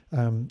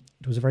 There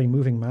was a very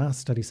moving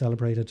Mass that he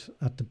celebrated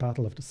at the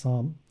Battle of the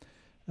Somme.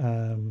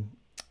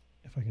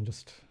 If I can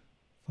just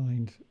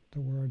find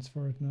the words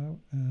for it now.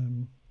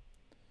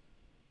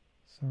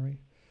 Sorry.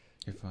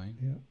 You're fine.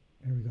 Yeah,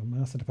 here we go.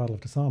 Mass at the Battle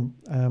of the Somme.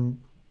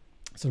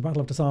 So the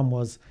Battle of the Somme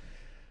was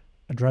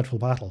a dreadful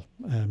battle.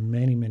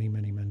 Many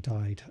men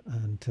died.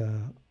 And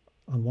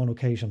on one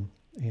occasion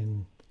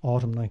in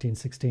autumn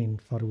 1916,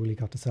 Father Willie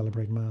got to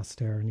celebrate Mass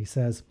there. And he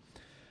says,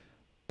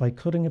 by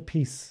cutting a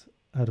piece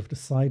out of the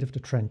side of the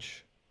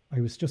trench,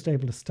 I was just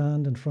able to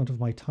stand in front of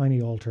my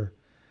tiny altar,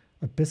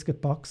 a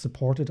biscuit box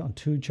supported on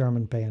 2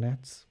 German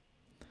bayonets.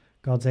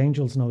 God's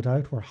angels, no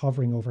doubt, were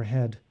hovering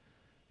overhead,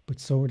 but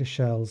so were the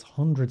shells,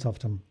 hundreds of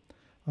them,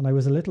 and I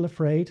was a little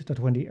afraid that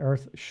when the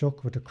earth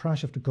shook with the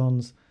crash of the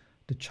guns,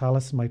 the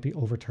chalice might be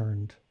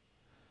overturned.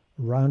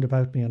 Round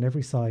about me on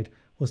every side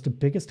was the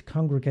biggest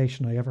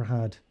congregation I ever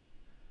had.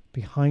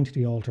 Behind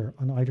the altar,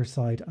 on either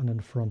side and in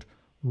front,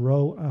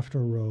 row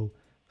after row,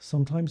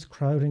 sometimes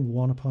crowding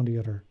one upon the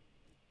other,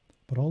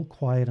 but all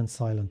quiet and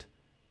silent,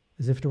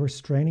 as if they were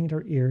straining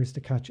their ears to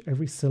catch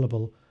every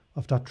syllable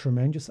of that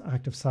tremendous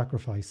act of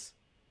sacrifice.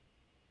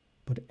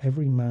 But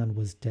every man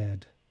was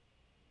dead.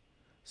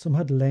 Some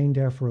had lain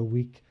there for a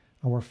week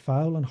and were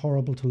foul and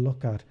horrible to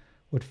look at,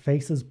 with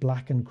faces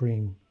black and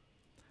green.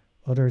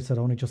 Others had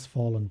only just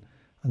fallen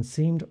and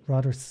seemed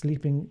rather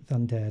sleeping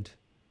than dead.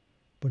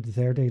 But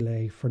there they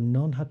lay, for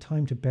none had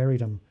time to bury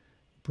them,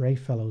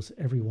 brave fellows,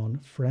 every one,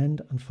 friend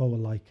and foe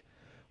alike,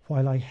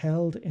 while I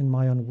held in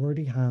my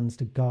unworthy hands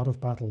the God of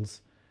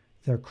battles,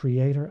 their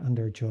creator and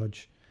their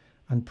judge,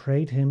 and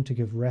prayed him to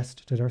give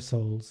rest to their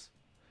souls.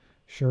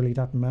 Surely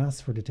that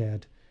Mass for the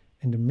dead,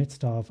 in the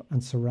midst of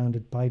and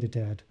surrounded by the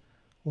dead,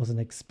 was an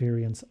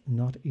experience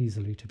not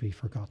easily to be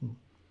forgotten.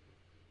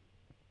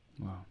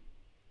 Wow.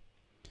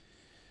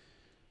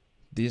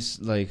 This,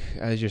 like,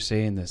 as you're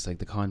saying this, like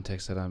the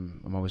context that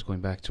I'm always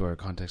going back to, our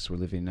context we're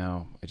living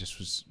now. I just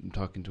was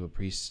talking to a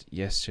priest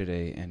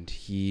yesterday, and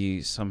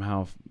he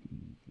somehow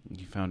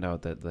he found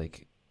out that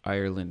like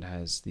Ireland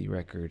has the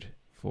record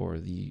for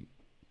the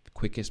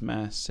quickest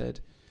Mass said.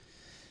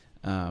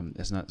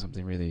 It's not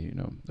something really, you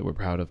know, that we're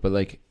proud of, but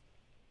like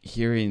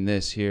hearing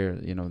this here,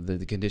 you know,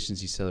 the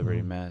conditions he's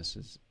celebrating Mass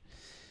is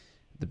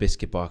the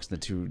biscuit box, the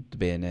 2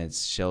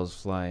 bayonets, shells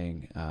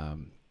flying.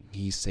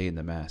 He's saying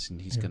the Mass,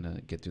 and he's going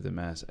to get through the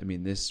Mass. I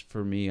mean, this,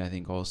 for me, I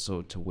think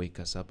also to wake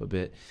us up a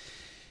bit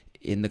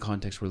in the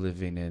context we're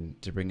living in,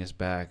 to bring us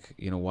back,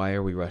 you know, why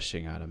are we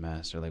rushing out of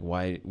Mass? Or like,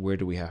 where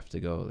do we have to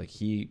go? Like,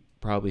 he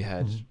probably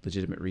had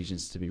legitimate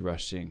reasons to be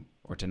rushing,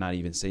 or to not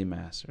even say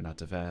Mass, or not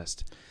to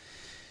fast.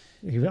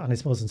 And I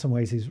suppose in some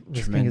ways he's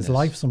risking his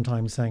life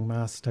sometimes saying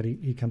Mass, that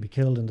he can be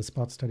killed in the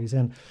spots that he's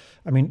in.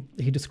 I mean,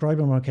 he described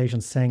on one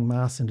occasion saying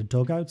Mass in the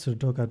dugout. So the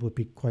dugout would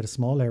be quite a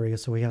small area,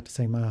 so he had to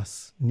say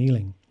Mass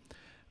kneeling.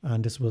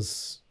 And this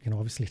was, you know,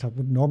 obviously that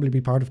would normally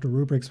be part of the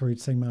rubrics where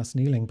he'd say Mass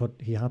kneeling, but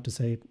he had to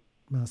say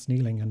Mass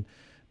kneeling, and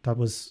that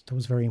was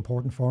very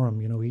important for him.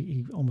 You know,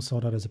 he almost saw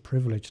that as a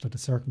privilege, that the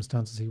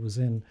circumstances he was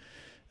in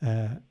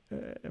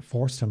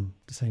forced him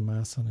to say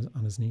Mass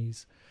on his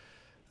knees.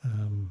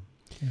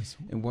 Yes.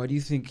 And why do you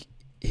think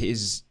do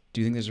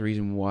you think there's a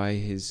reason why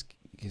his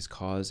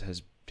cause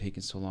has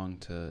taken so long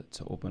to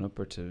open up,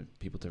 or to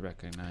people to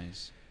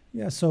recognize?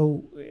 Yeah,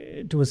 so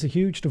there was a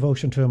huge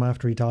devotion to him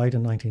after he died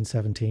in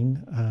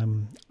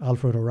 1917.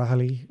 Alfred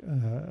O'Reilly,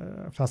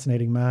 a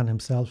fascinating man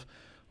himself,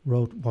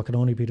 wrote what could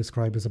only be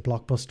described as a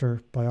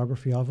blockbuster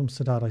biography of him.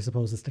 So that, I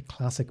suppose, is the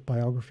classic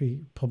biography,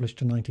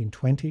 published in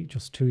 1920,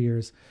 just 2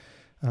 years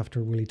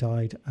after Willie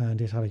died, and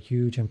it had a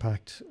huge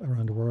impact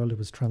around the world. It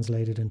was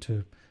translated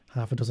into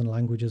half a dozen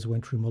languages,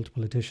 went through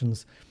multiple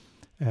editions.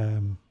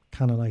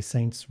 Canonized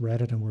saints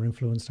read it and were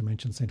influenced. I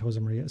mentioned St.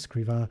 Josemaría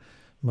Escriva.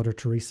 Mother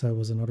Teresa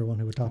was another one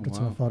who adopted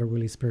some of Father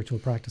Willie's spiritual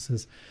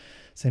practices.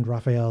 St.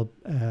 Raphael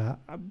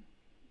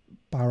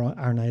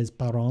Arnaiz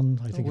Baron,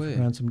 I think if you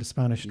pronounce him, the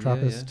Spanish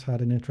Trappist,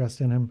 had an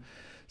interest in him.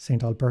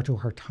 St. Alberto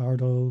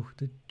Hurtado,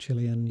 the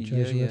Chilean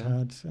Jesuit,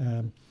 had.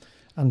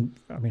 And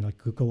I mean, I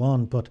could go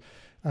on, but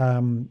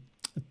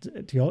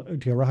the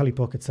O'Rahilly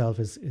book itself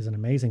is an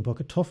amazing book,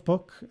 a tough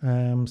book.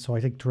 So I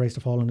think Teresa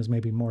the Fallen is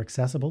maybe more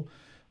accessible,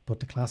 but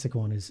the classic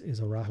one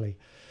is O'Rahilly.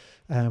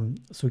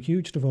 So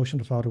huge devotion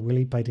to Father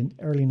Willie. By the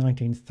early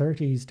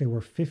 1930s, there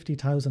were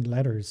 50,000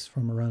 letters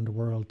from around the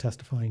world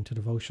testifying to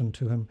devotion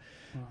to him,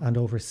 and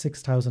over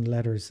 6,000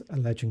 letters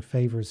alleging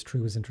favours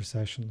through his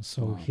intercession.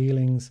 So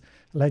healings,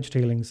 alleged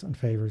healings and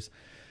favours.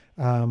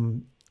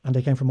 And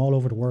they came from all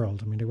over the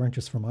world. I mean, they weren't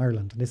just from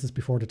Ireland. And this is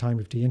before the time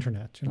of the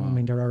internet. You know, I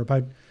mean, there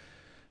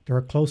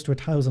are close to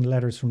 1,000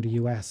 letters from the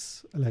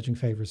US alleging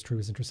favours through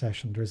his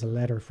intercession. There's a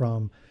letter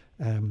from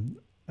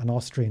an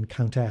Austrian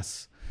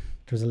countess.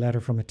 There's a letter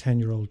from a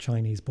 10-year-old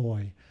Chinese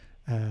boy,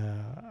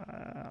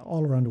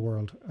 all around the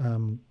world.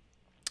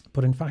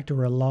 But in fact, there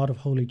were a lot of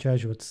holy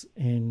Jesuits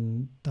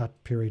in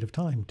that period of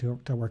time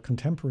that were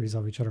contemporaries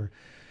of each other.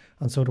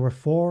 And so there were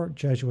 4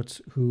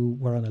 Jesuits who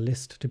were on a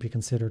list to be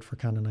considered for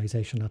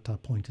canonization at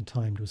that point in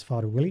time. There was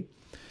Father Willie,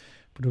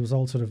 but there was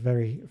also the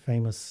very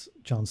famous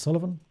John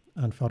Sullivan.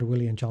 And Father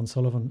Willie and John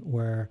Sullivan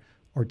were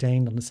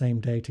ordained on the same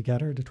day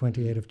together, the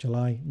 28th of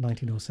July,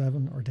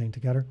 1907, ordained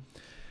together.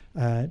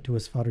 There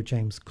was Father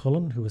James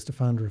Cullen, who was the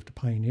founder of the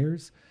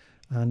Pioneers,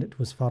 and it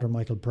was Father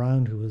Michael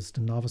Brown, who was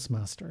the novice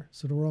master.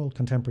 So they were all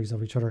contemporaries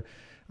of each other.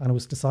 And it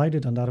was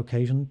decided on that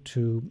occasion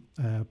to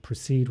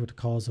proceed with the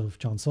cause of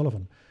John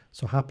Sullivan.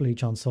 So happily,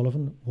 John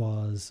Sullivan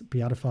was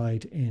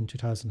beatified in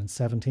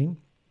 2017.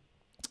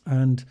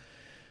 And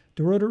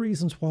there were other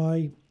reasons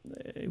why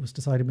it was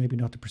decided maybe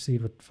not to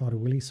proceed with Father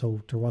Willie.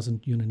 So there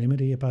wasn't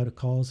unanimity about a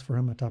cause for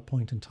him at that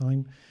point in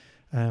time.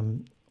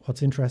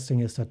 What's interesting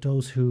is that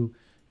those who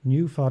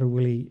knew Father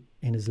Willie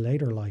in his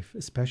later life,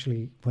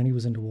 especially when he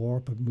was in the war,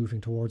 but moving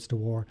towards the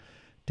war,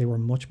 they were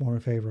much more in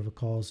favour of a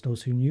cause.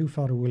 Those who knew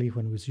Father Willie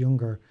when he was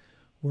younger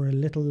were a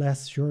little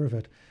less sure of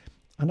it.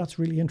 And that's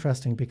really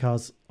interesting,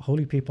 because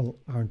holy people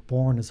aren't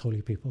born as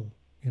holy people.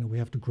 You know, we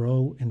have to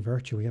grow in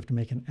virtue. We have to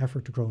make an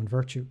effort to grow in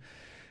virtue.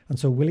 And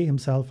so Willie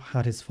himself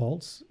had his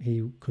faults.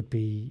 He could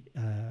be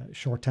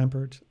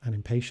short-tempered and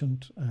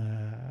impatient.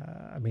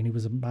 I mean, he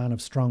was a man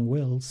of strong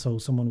will, so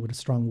someone with a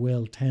strong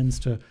will tends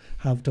to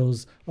have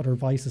those other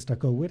vices that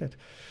go with it.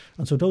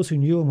 And so those who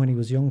knew him when he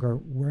was younger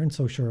weren't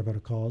so sure about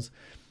a cause.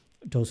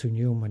 Those who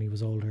knew him when he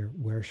was older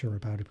were sure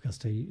about it, because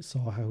they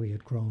saw how he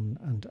had grown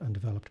and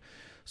developed.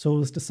 So it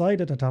was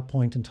decided at that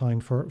point in time,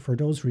 for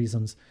those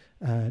reasons,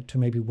 to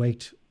maybe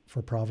wait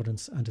for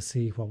providence and to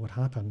see what would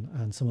happen.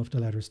 And some of the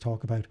letters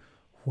talk about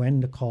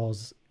when the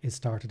cause is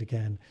started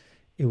again,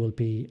 it will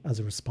be as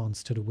a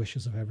response to the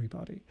wishes of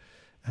everybody.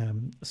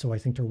 So I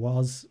think there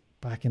was,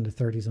 back in the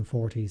 30s and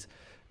 40s,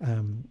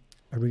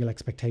 a real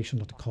expectation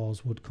that the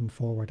cause would come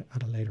forward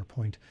at a later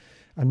point.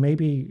 And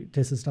maybe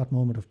this is that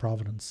moment of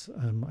providence.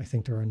 I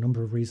think there are a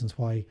number of reasons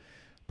why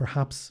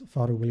perhaps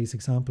Father Willie's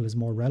example is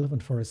more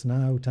relevant for us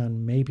now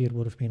than maybe it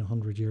would have been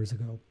 100 years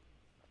ago.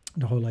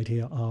 The whole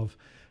idea of,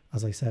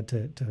 as I said,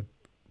 the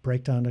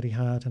breakdown that he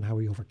had and how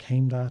he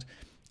overcame that,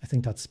 I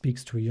think that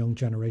speaks to a young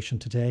generation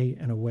today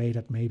in a way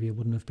that maybe it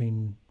wouldn't have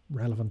been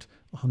relevant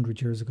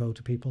 100 years ago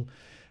to people.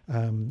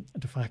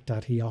 The fact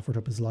that he offered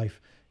up his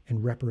life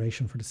in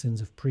reparation for the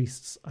sins of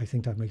priests, I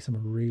think that makes him a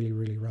really,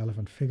 really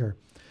relevant figure.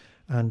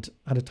 And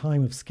at a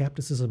time of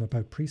skepticism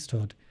about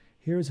priesthood,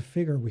 here is a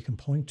figure we can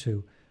point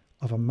to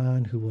of a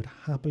man who would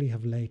happily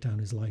have laid down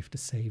his life to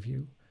save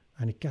you.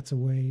 And it does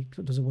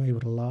away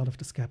with a lot of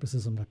the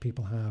skepticism that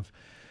people have.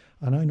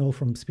 And I know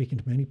from speaking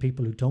to many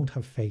people who don't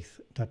have faith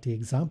that the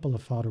example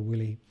of Father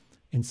Willie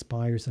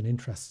inspires and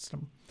interests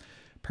them.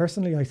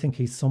 Personally, I think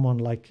he's someone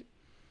like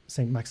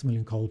St.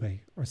 Maximilian Kolbe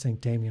or St.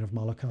 Damien of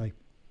Molokai,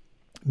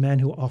 men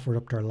who offered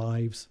up their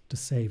lives to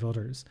save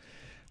others.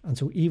 And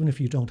so even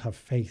if you don't have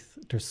faith,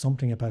 there's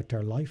something about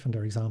their life and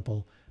their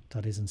example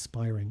that is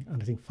inspiring.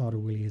 And I think Father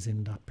Willie is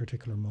in that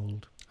particular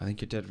mould. I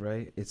think you're dead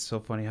right. It's so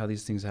funny how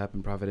these things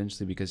happen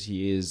providentially, because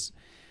he is...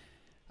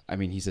 I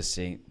mean, he's a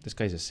saint. This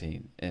guy's a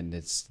saint, and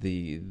it's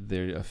the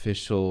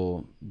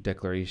official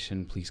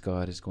declaration, please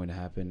God, is going to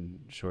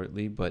happen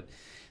shortly. But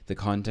the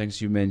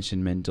context you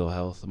mentioned, mental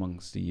health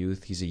amongst the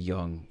youth. He's a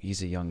young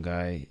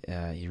guy.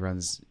 He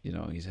runs,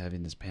 he's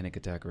having this panic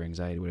attack or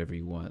anxiety, whatever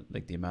you want.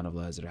 Like the amount of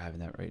lads that are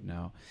having that right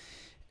now,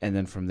 and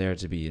then from there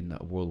to be in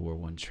the World War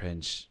I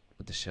trench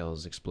with the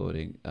shells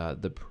exploding.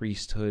 The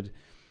priesthood.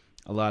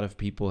 A lot of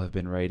people have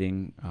been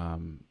writing.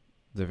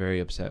 They're very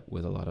upset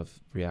with a lot of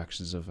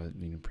reactions of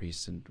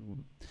priests in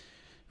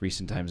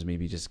recent times,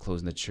 maybe just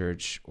closing the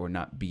church or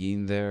not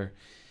being there.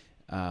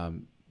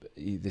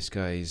 This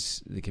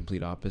guy's the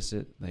complete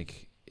opposite.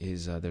 Like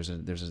there's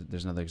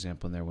another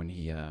example in there when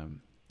he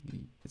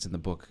it's in the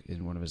book,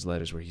 in one of his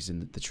letters, where he's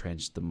in the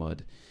trench, the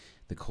mud,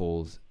 the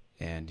cold,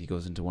 and he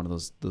goes into one of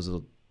those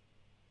little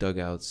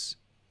dugouts,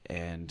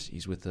 and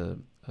he's with a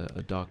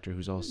doctor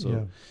who's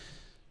also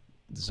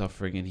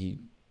suffering, and he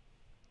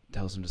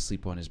tells him to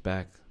sleep on his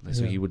back.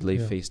 So he would lay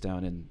face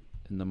down in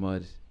the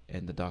mud,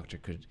 and the doctor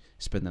could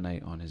spend the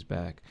night on his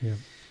back.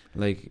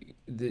 Like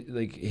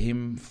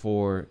him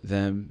for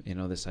them, you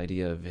know, this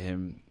idea of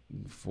him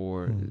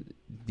for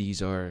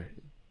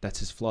that's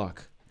his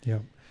flock.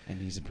 And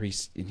he's a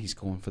priest, and he's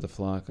going for the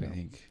flock, I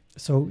think.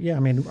 So, I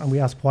mean, and we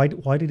ask,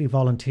 why did he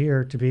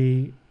volunteer to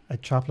be a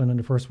chaplain in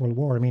the First World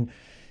War? I mean,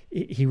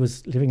 he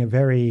was living a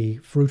very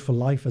fruitful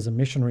life as a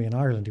missionary in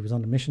Ireland. He was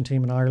on the mission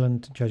team in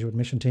Ireland, Jesuit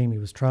mission team. He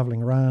was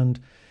traveling around,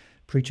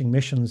 preaching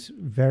missions,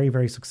 very,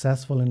 very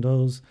successful in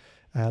those.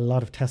 A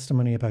lot of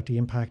testimony about the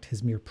impact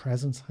his mere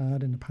presence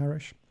had in the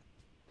parish.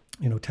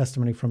 You know,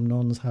 testimony from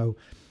nuns, how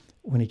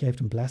when he gave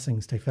them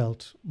blessings, they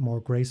felt more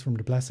grace from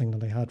the blessing than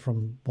they had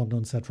from, one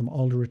nun said, from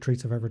all the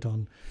retreats I've ever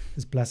done.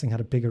 His blessing had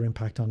a bigger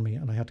impact on me,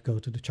 and I had to go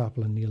to the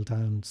chapel and kneel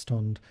down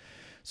stunned.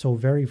 So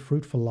very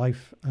fruitful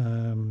life.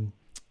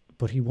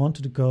 But he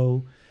wanted to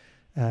go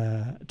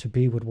to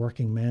be with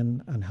working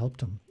men and help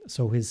them.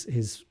 So he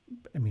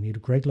had a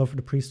great love for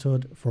the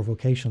priesthood, for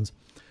vocations,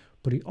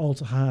 but he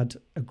also had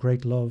a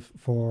great love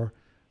for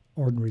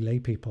ordinary lay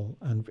people,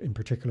 and in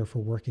particular for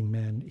working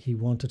men. He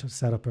wanted to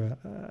set up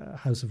a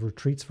house of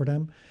retreats for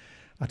them.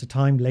 At the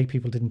time, lay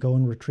people didn't go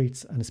on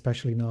retreats, and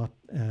especially not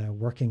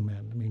working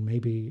men. I mean,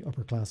 maybe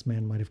upper class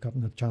men might have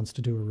gotten a chance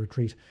to do a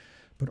retreat,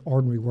 but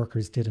ordinary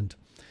workers didn't.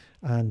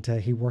 And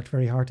he worked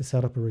very hard to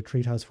set up a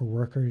retreat house for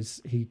workers.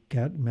 He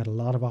met a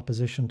lot of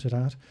opposition to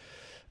that.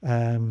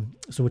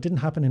 So it didn't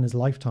happen in his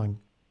lifetime.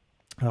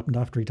 It happened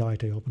after he died.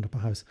 They opened up a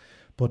house.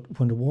 But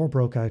when the war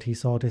broke out, he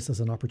saw this as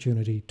an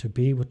opportunity to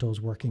be with those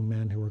working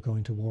men who were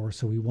going to war.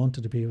 So he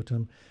wanted to be with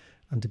them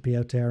and to be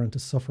out there and to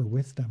suffer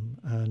with them.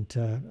 And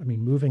I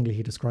mean, movingly,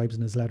 he describes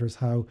in his letters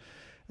how,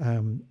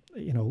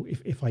 you know,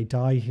 if I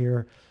die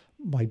here,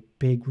 my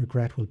big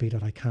regret will be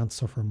that I can't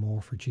suffer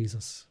more for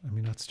Jesus. I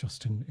mean, that's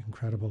just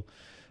incredible.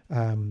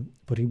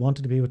 But he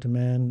wanted to be with the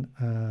men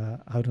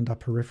out on that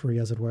periphery,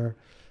 as it were,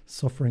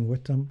 suffering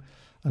with them.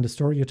 And the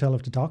story you tell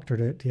of the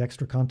doctor, the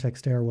extra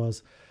context there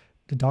was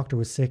the doctor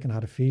was sick and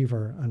had a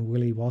fever, and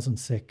Willie wasn't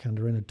sick, and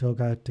they're in a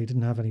dugout. They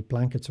didn't have any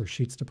blankets or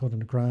sheets to put on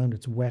the ground.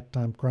 It's wet,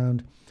 damp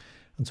ground.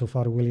 And so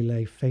Father Willie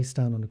lay face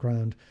down on the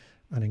ground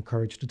and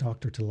encouraged the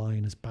doctor to lie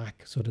on his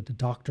back, so that the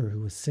doctor,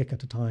 who was sick at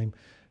the time,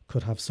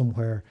 could have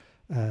somewhere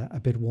a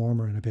bit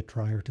warmer and a bit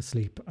drier to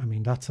sleep. I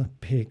mean, that's a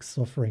big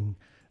suffering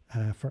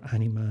for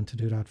any man to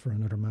do that for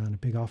another man, a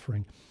big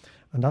offering.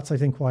 And that's, I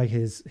think, why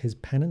his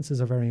penances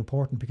are very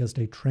important, because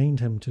they trained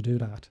him to do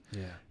that.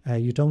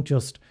 You don't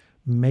just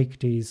make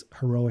these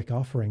heroic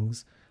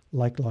offerings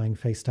like lying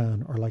face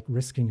down or like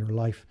risking your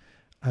life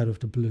out of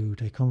the blue.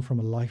 They come from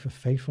a life of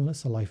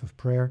faithfulness, a life of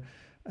prayer,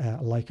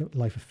 a life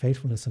of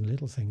faithfulness in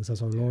little things.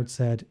 As our Lord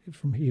said,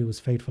 from he who is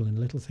faithful in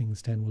little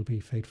things, then will be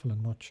faithful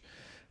in much.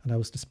 And that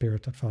was the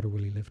spirit that Father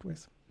Willie lived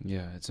with.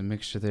 Yeah, it's a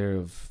mixture there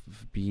of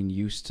being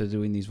used to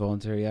doing these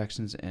voluntary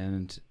actions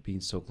and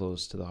being so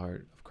close to the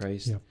heart of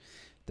Christ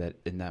that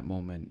in that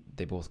moment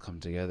they both come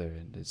together.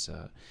 And it's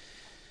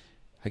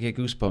I get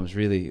goosebumps,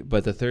 really.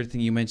 But the third thing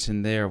you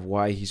mentioned there of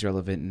why he's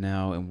relevant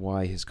now and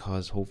why his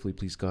cause, hopefully,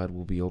 please God,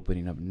 will be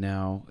opening up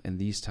now in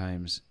these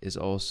times, is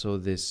also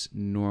this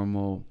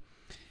normal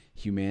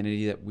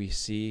humanity that we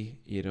see.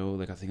 You know,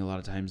 like I think a lot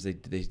of times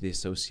they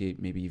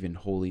associate maybe even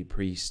holy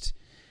priest,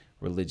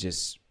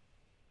 religious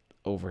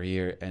over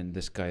here, and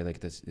this guy,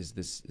 like this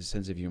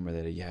sense of humor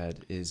that he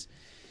had is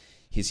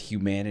his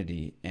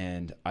humanity.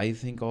 And I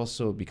think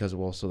also because of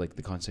also like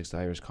the context, the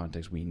Irish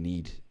context, we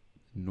need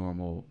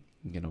normal,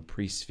 you know,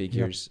 priest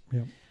figures.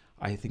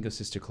 I think of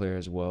Sister Claire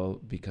as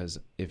well, because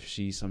if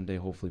she someday,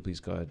 hopefully,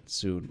 please God,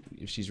 soon,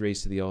 if she's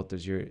raised to the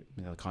altars, you're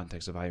in the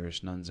context of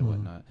Irish nuns and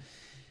whatnot,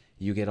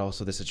 you get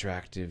also this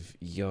attractive,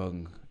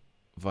 young,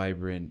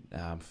 vibrant,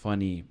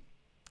 funny,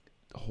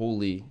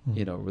 holy,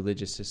 you know,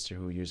 religious sister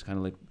who you're just kind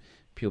of like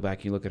peel back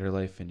and you look at her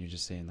life and you're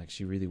just saying like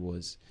she really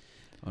was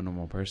a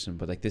normal person.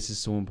 But like this is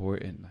so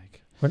important.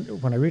 Like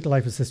when I read the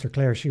life of Sister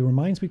Claire, she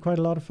reminds me quite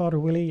a lot of Father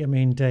Willie. I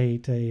mean, they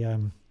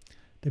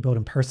both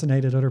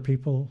impersonated other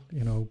people,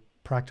 you know,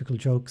 practical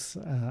jokes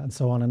and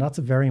so on, and that's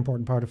a very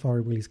important part of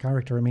Father Willie's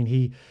character. I mean,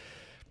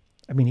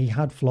 he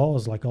had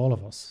flaws like all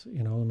of us,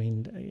 you know. I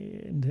mean,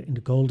 in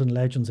the golden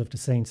legends of the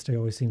saints, they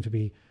always seem to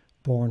be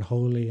born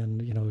holy,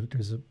 and you know,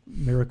 there's a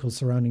miracle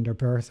surrounding their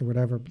birth or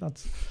whatever. But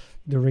that's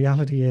the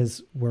reality.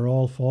 Is we're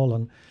all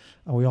fallen,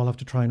 and we all have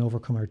to try and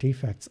overcome our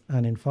defects.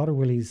 And in Father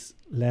Willie's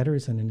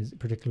letters, and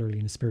particularly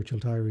in his spiritual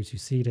diaries, you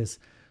see this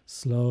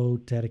slow,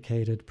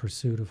 dedicated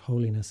pursuit of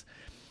holiness.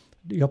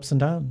 The ups and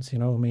downs, you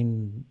know. I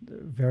mean,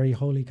 very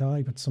holy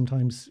guy, but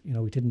sometimes, you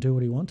know, he didn't do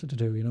what he wanted to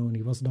do, you know, and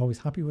he wasn't always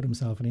happy with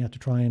himself, and he had to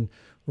try and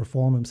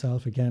reform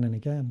himself again and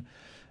again.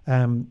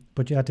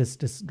 But yeah,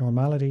 this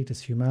normality,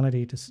 this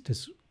humanity,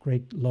 this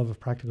great love of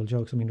practical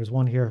jokes. I mean, there's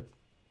one here.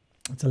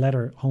 It's a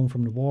letter home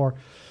from the war,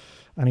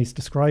 and he's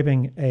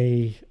describing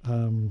a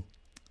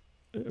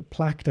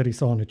plaque that he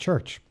saw in a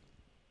church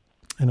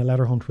in a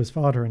letter home to his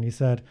father, and he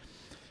said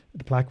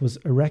the plaque was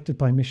erected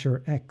by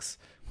Monsieur X,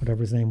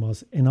 whatever his name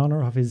was, in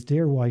honour of his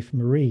dear wife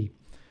Marie,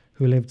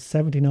 who lived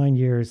 79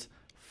 years,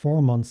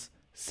 4 months,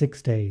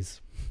 6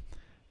 days.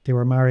 They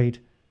were married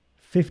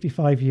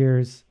 55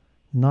 years,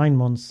 9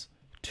 months,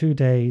 2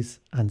 days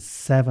and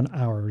 7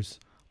 hours,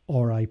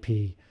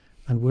 R.I.P.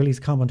 And Willie's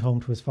comment home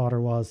to his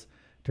father was,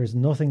 there's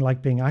nothing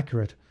like being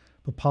accurate,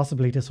 but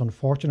possibly this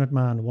unfortunate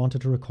man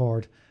wanted to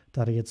record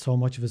that he had so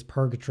much of his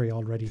purgatory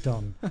already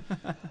done.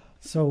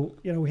 So,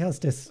 you know, he has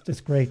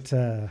this great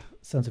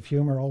sense of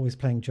humour, always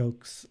playing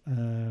jokes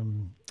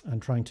and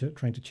trying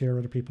to cheer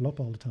other people up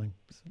all the time.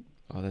 So.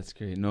 Oh, that's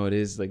great. No, it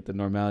is like the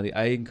normality.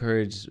 I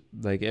encourage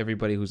like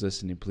everybody who's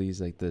listening,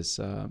 please, like this,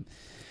 to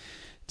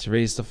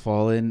raise the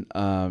fallen.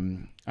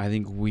 I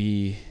think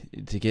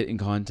to get in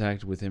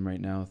contact with him right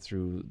now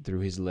through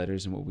his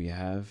letters and what we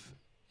have,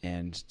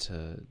 and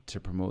to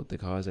promote the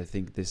cause. I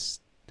think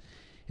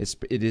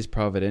it is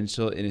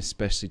providential, and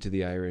especially to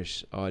the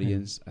Irish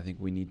audience. I think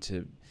we need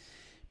to,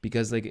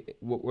 because like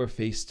what we're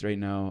faced right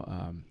now,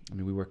 I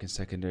mean, we work in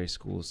secondary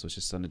schools, so it's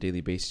just on a daily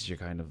basis, you're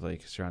kind of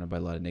like surrounded by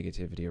a lot of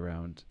negativity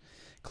around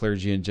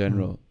clergy in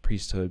general,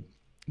 priesthood.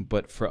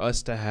 But for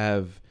us to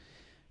have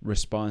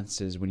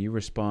responses, when you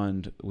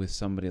respond with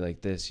somebody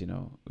like this, you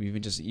know, you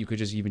could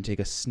just even take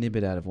a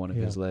snippet out of one of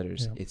his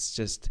letters. It's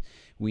just,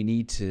 we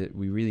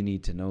really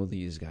need to know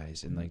these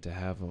guys and like to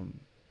have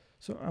them.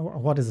 So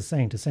what is a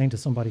saint? A saint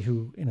is somebody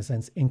who, in a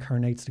sense,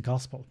 incarnates the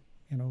gospel,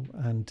 you know,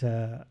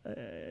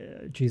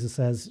 and Jesus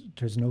says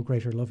there's no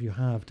greater love you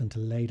have than to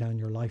lay down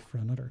your life for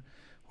another.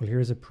 Well,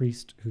 here's a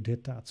priest who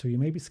did that. So you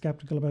may be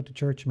skeptical about the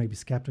church, you may be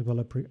skeptical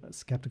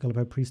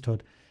about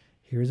priesthood.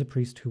 Here's a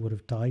priest who would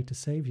have died to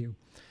save you.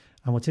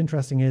 And what's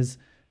interesting is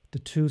the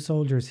 2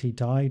 soldiers he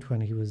died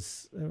when he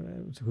was,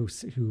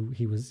 who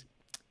he was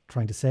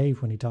trying to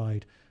save when he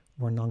died,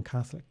 were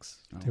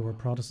non-Catholics. They were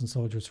Protestant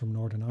soldiers from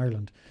Northern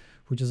Ireland,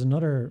 which is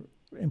another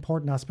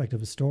important aspect of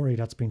his story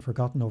that's been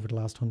forgotten over the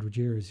last 100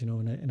 years. You know,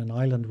 in an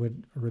island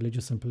with a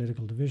religious and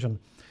political division,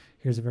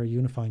 here's a very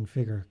unifying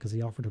figure, because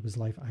he offered up his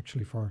life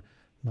actually for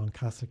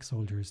non-Catholic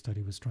soldiers that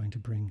he was trying to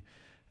bring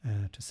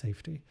to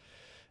safety.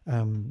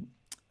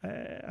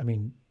 I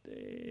mean,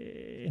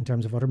 in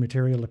terms of other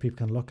material that people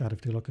can look at,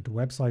 if they look at the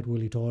website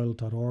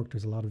williedoyle.org,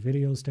 there's a lot of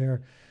videos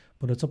there,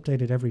 but it's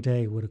updated every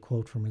day with a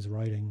quote from his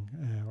writing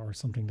or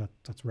something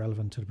that's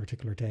relevant to the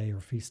particular day or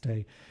feast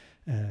day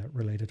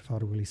related to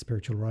Father Willie's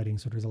spiritual writing.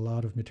 So there's a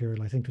lot of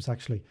material. I think there's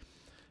actually,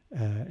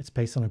 it's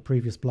based on a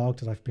previous blog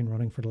that I've been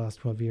running for the last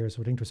 12 years.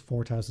 So I think there's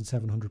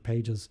 4,700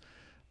 pages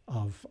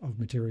of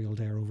material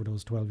there over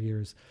those 12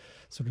 years.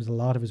 So there's a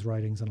lot of his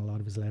writings and a lot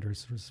of his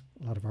letters. There's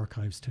a lot of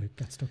archives to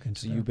get stuck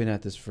into. So you've been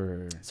at this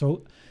for,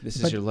 this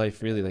is your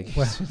life really, like.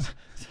 Well,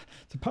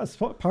 it's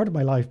part of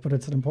my life, but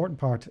it's an important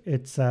part.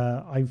 It's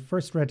I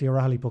first read the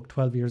O'Reilly book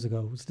 12 years ago.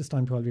 It was this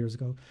time 12 years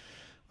ago.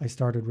 I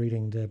started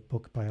reading the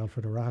book by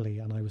Alfred O'Reilly,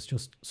 and I was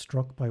just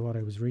struck by what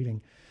I was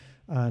reading.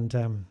 And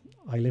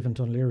I live in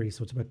Dunleary,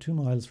 so it's about 2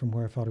 miles from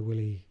where Father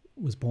Willie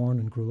was born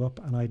and grew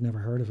up, and I'd never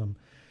heard of him.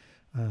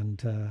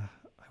 And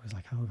I was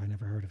like, how have I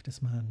never heard of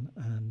this man?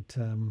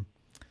 And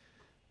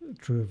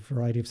through a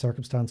variety of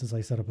circumstances,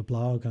 I set up a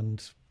blog,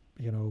 and,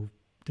 you know,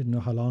 didn't know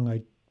how long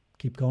I'd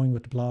keep going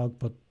with the blog,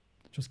 but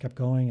just kept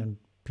going, and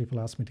people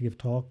asked me to give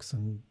talks,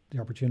 and the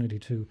opportunity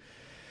to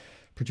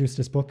produce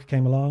this book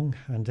came along.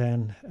 And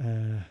then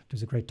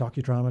there's a great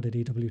docudrama that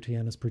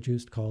EWTN has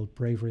produced called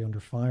Bravery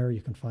Under Fire.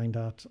 You can find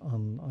that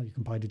you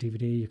can buy the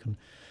DVD, you can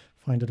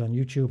find it on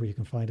YouTube, or you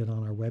can find it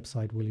on our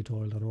website,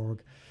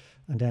 williedoyle.org.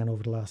 And then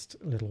over the last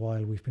little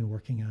while, we've been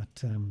working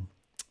at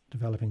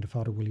developing the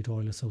Father Willie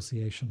Doyle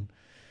Association,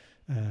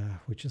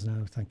 which is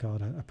now, thank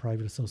God, a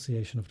private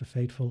association of the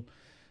faithful,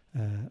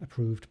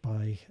 approved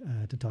by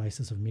the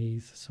Diocese of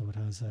Meath. So it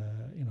has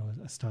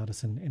a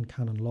status in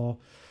canon law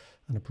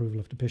and approval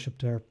of the bishop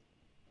there.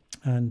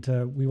 And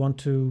we want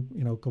to,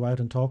 go out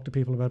and talk to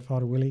people about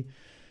Father Willie.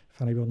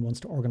 If anyone wants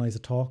to organise a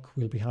talk,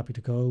 we'll be happy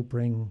to go,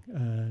 bring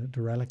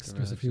the relics.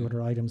 There's a few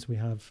other items we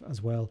have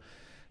as well.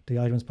 The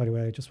items, by the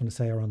way, I just want to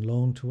say, are on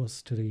loan to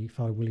us, to the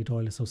Father Willie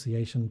Doyle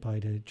Association by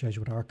the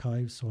Jesuit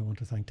Archives. So I want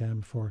to thank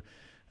them for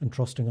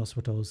entrusting us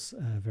with those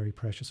very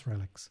precious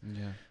relics.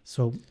 Yeah.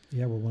 So,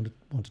 we want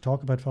to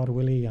talk about Father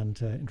Willie and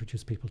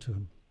introduce people to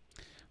him.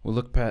 Well,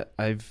 look, Pat,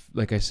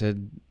 like I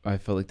said, I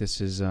felt like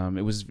this is,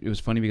 it was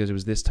funny because it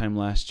was this time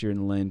last year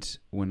in Lent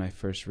when I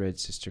first read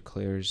Sister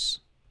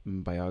Claire's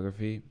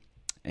biography,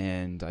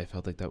 and I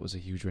felt like that was a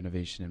huge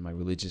renovation in my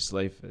religious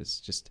life. It's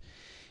just,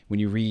 when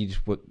you read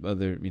what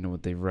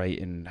they write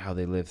and how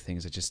they live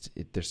things,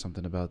 there's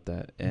something about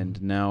that.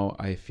 And now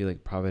I feel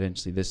like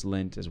providentially this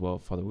Lent as well,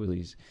 Father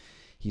Willie's,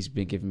 he's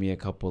been giving me a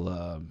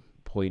couple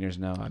pointers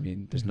now. I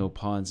mean, there's no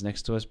ponds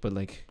next to us, but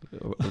I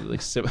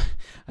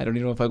don't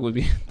even know if I would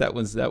be. That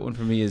one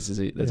for me is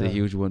a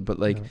huge one. But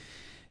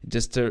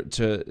just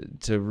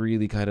to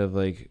really kind of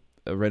like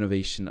a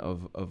renovation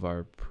of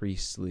our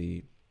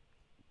priestly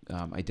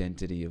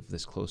identity, of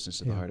this closeness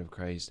to the heart of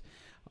Christ.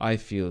 I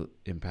feel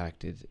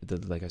impacted.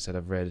 Like I said,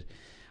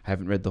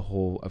 haven't read the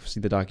whole. I've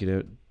seen the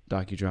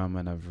docudrama,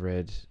 and I've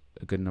read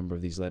a good number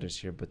of these letters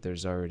here. But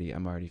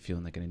I'm already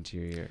feeling like an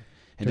interior.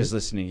 And just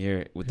listening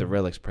here with the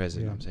relics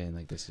present, I'm saying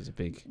like this is a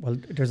big... Well,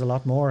 there's a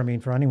lot more. I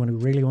mean, for anyone who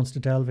really wants to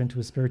delve into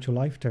a spiritual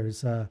life,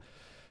 there's the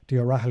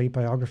O'Rahilly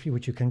biography,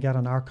 which you can get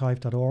on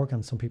archive.org,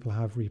 and some people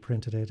have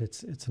reprinted it.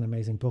 It's an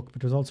amazing book.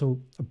 But there's also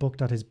a book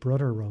that his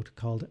brother wrote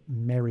called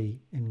Mary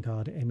in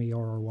God,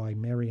 M-E-R-R-Y,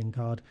 Mary in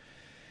God.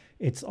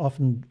 It's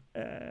often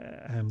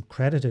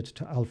credited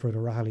to Alfred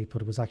O'Rahilly,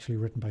 but it was actually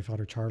written by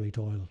Father Charlie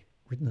Doyle,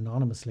 written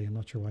anonymously. I'm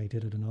not sure why he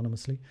did it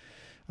anonymously.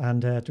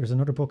 And there's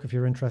another book if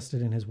you're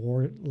interested in his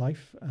war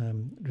life.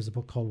 There's a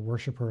book called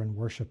Worshipper and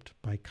Worshipped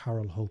by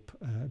Carol Hope,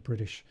 a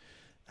British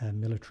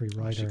military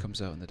writer. She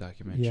comes out in the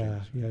documentary.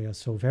 Yeah.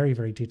 So very,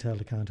 very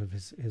detailed account of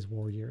his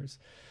war years.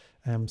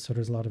 So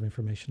there's a lot of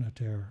information out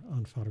there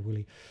on Father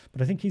Willie.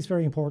 But I think he's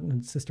very important,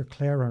 and Sister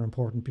Claire are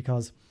important,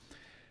 because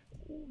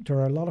there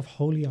are a lot of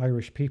holy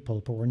Irish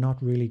people, but we're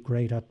not really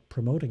great at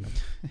promoting them.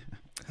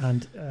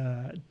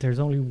 And there's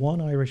only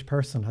one Irish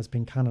person has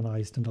been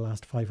canonized in the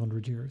last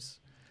 500 years.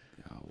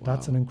 Oh, wow.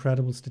 That's an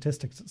incredible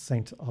statistic.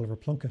 St. Oliver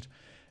Plunkett.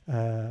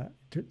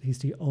 He's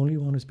the only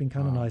one who's been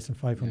canonized in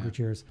 500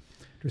 years.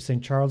 There's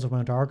St. Charles of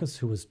Mount Argus,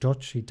 who was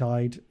Dutch. He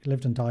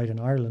lived and died in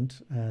Ireland.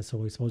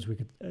 So I suppose we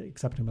could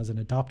accept him as an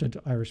adopted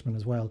Irishman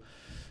as well.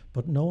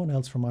 But no one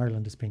else from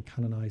Ireland has been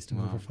canonized in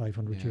over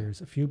 500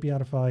 years. A few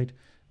beatified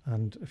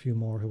and a few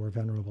more who are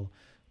venerable.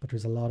 But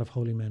there's a lot of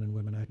holy men and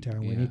women out there.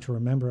 And we need to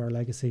remember our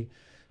legacy,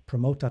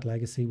 promote that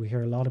legacy. We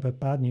hear a lot about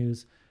bad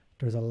news.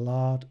 There's a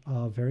lot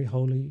of very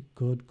holy,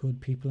 good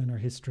people in our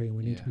history, and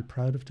we need to be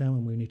proud of them,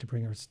 and we need to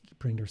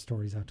bring their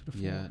stories out to the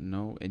fore. Yeah,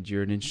 no, and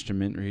you're an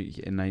instrument,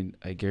 and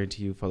I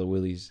guarantee you, Father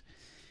Willie's,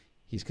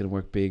 he's going to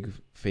work big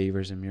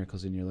favors and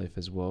miracles in your life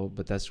as well.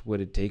 But that's what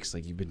it takes.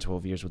 Like, you've been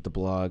 12 years with the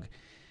blog.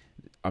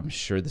 I'm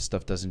sure this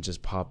stuff doesn't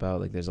just pop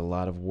out. Like, there's a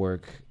lot of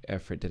work,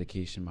 effort,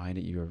 dedication behind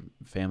it. You're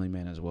a family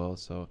man as well,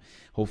 so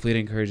hopefully it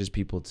encourages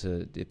people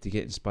to, if they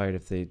get inspired,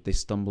 if they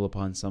stumble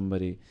upon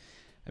somebody.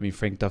 I mean,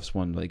 Frank Duff's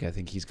one, like, I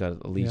think he's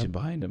got a legion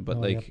behind him,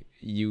 but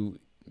you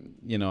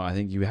know, I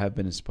think you have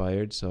been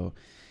inspired. So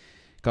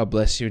God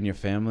bless you and your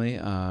family.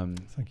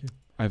 Thank you.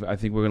 I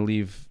think we're going to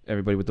leave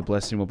everybody with the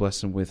blessing. We'll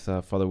bless them with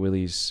Father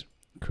Willie's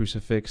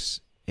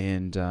crucifix,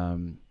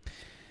 and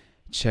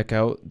check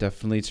out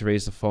definitely To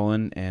Raise the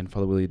Fallen and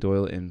Father Willie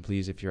Doyle. And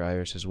please, if you're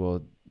Irish as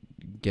well,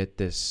 get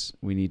this.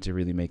 We need to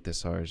really make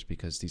this ours,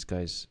 because these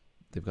guys,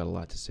 they've got a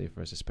lot to say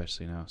for us,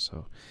 especially now.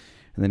 So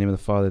in the name of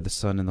the Father, the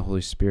Son, and the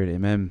Holy Spirit,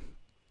 amen.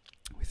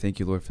 We thank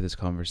you, Lord, for this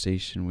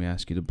conversation. We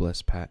ask you to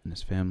bless Pat and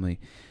his family,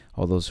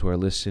 all those who are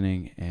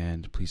listening,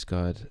 and please,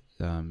 God,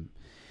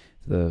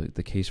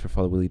 the case for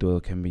Father Willie Doyle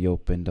can be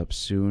opened up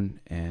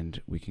soon,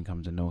 and we can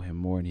come to know him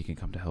more, and he can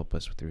come to help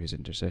us through his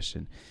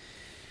intercession.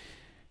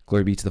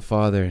 Glory be to the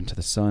Father, and to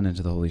the Son, and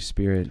to the Holy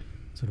Spirit.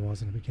 As it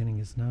was in the beginning,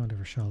 is now, and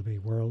ever shall be,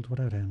 world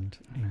without end.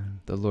 Amen.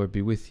 The Lord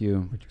be with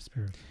you. With your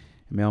spirit.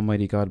 And may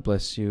Almighty God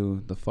bless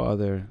you, the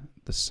Father,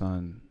 the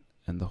Son,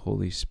 and the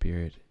Holy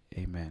Spirit.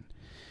 Amen.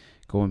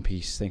 Go in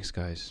peace. Thanks,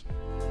 guys.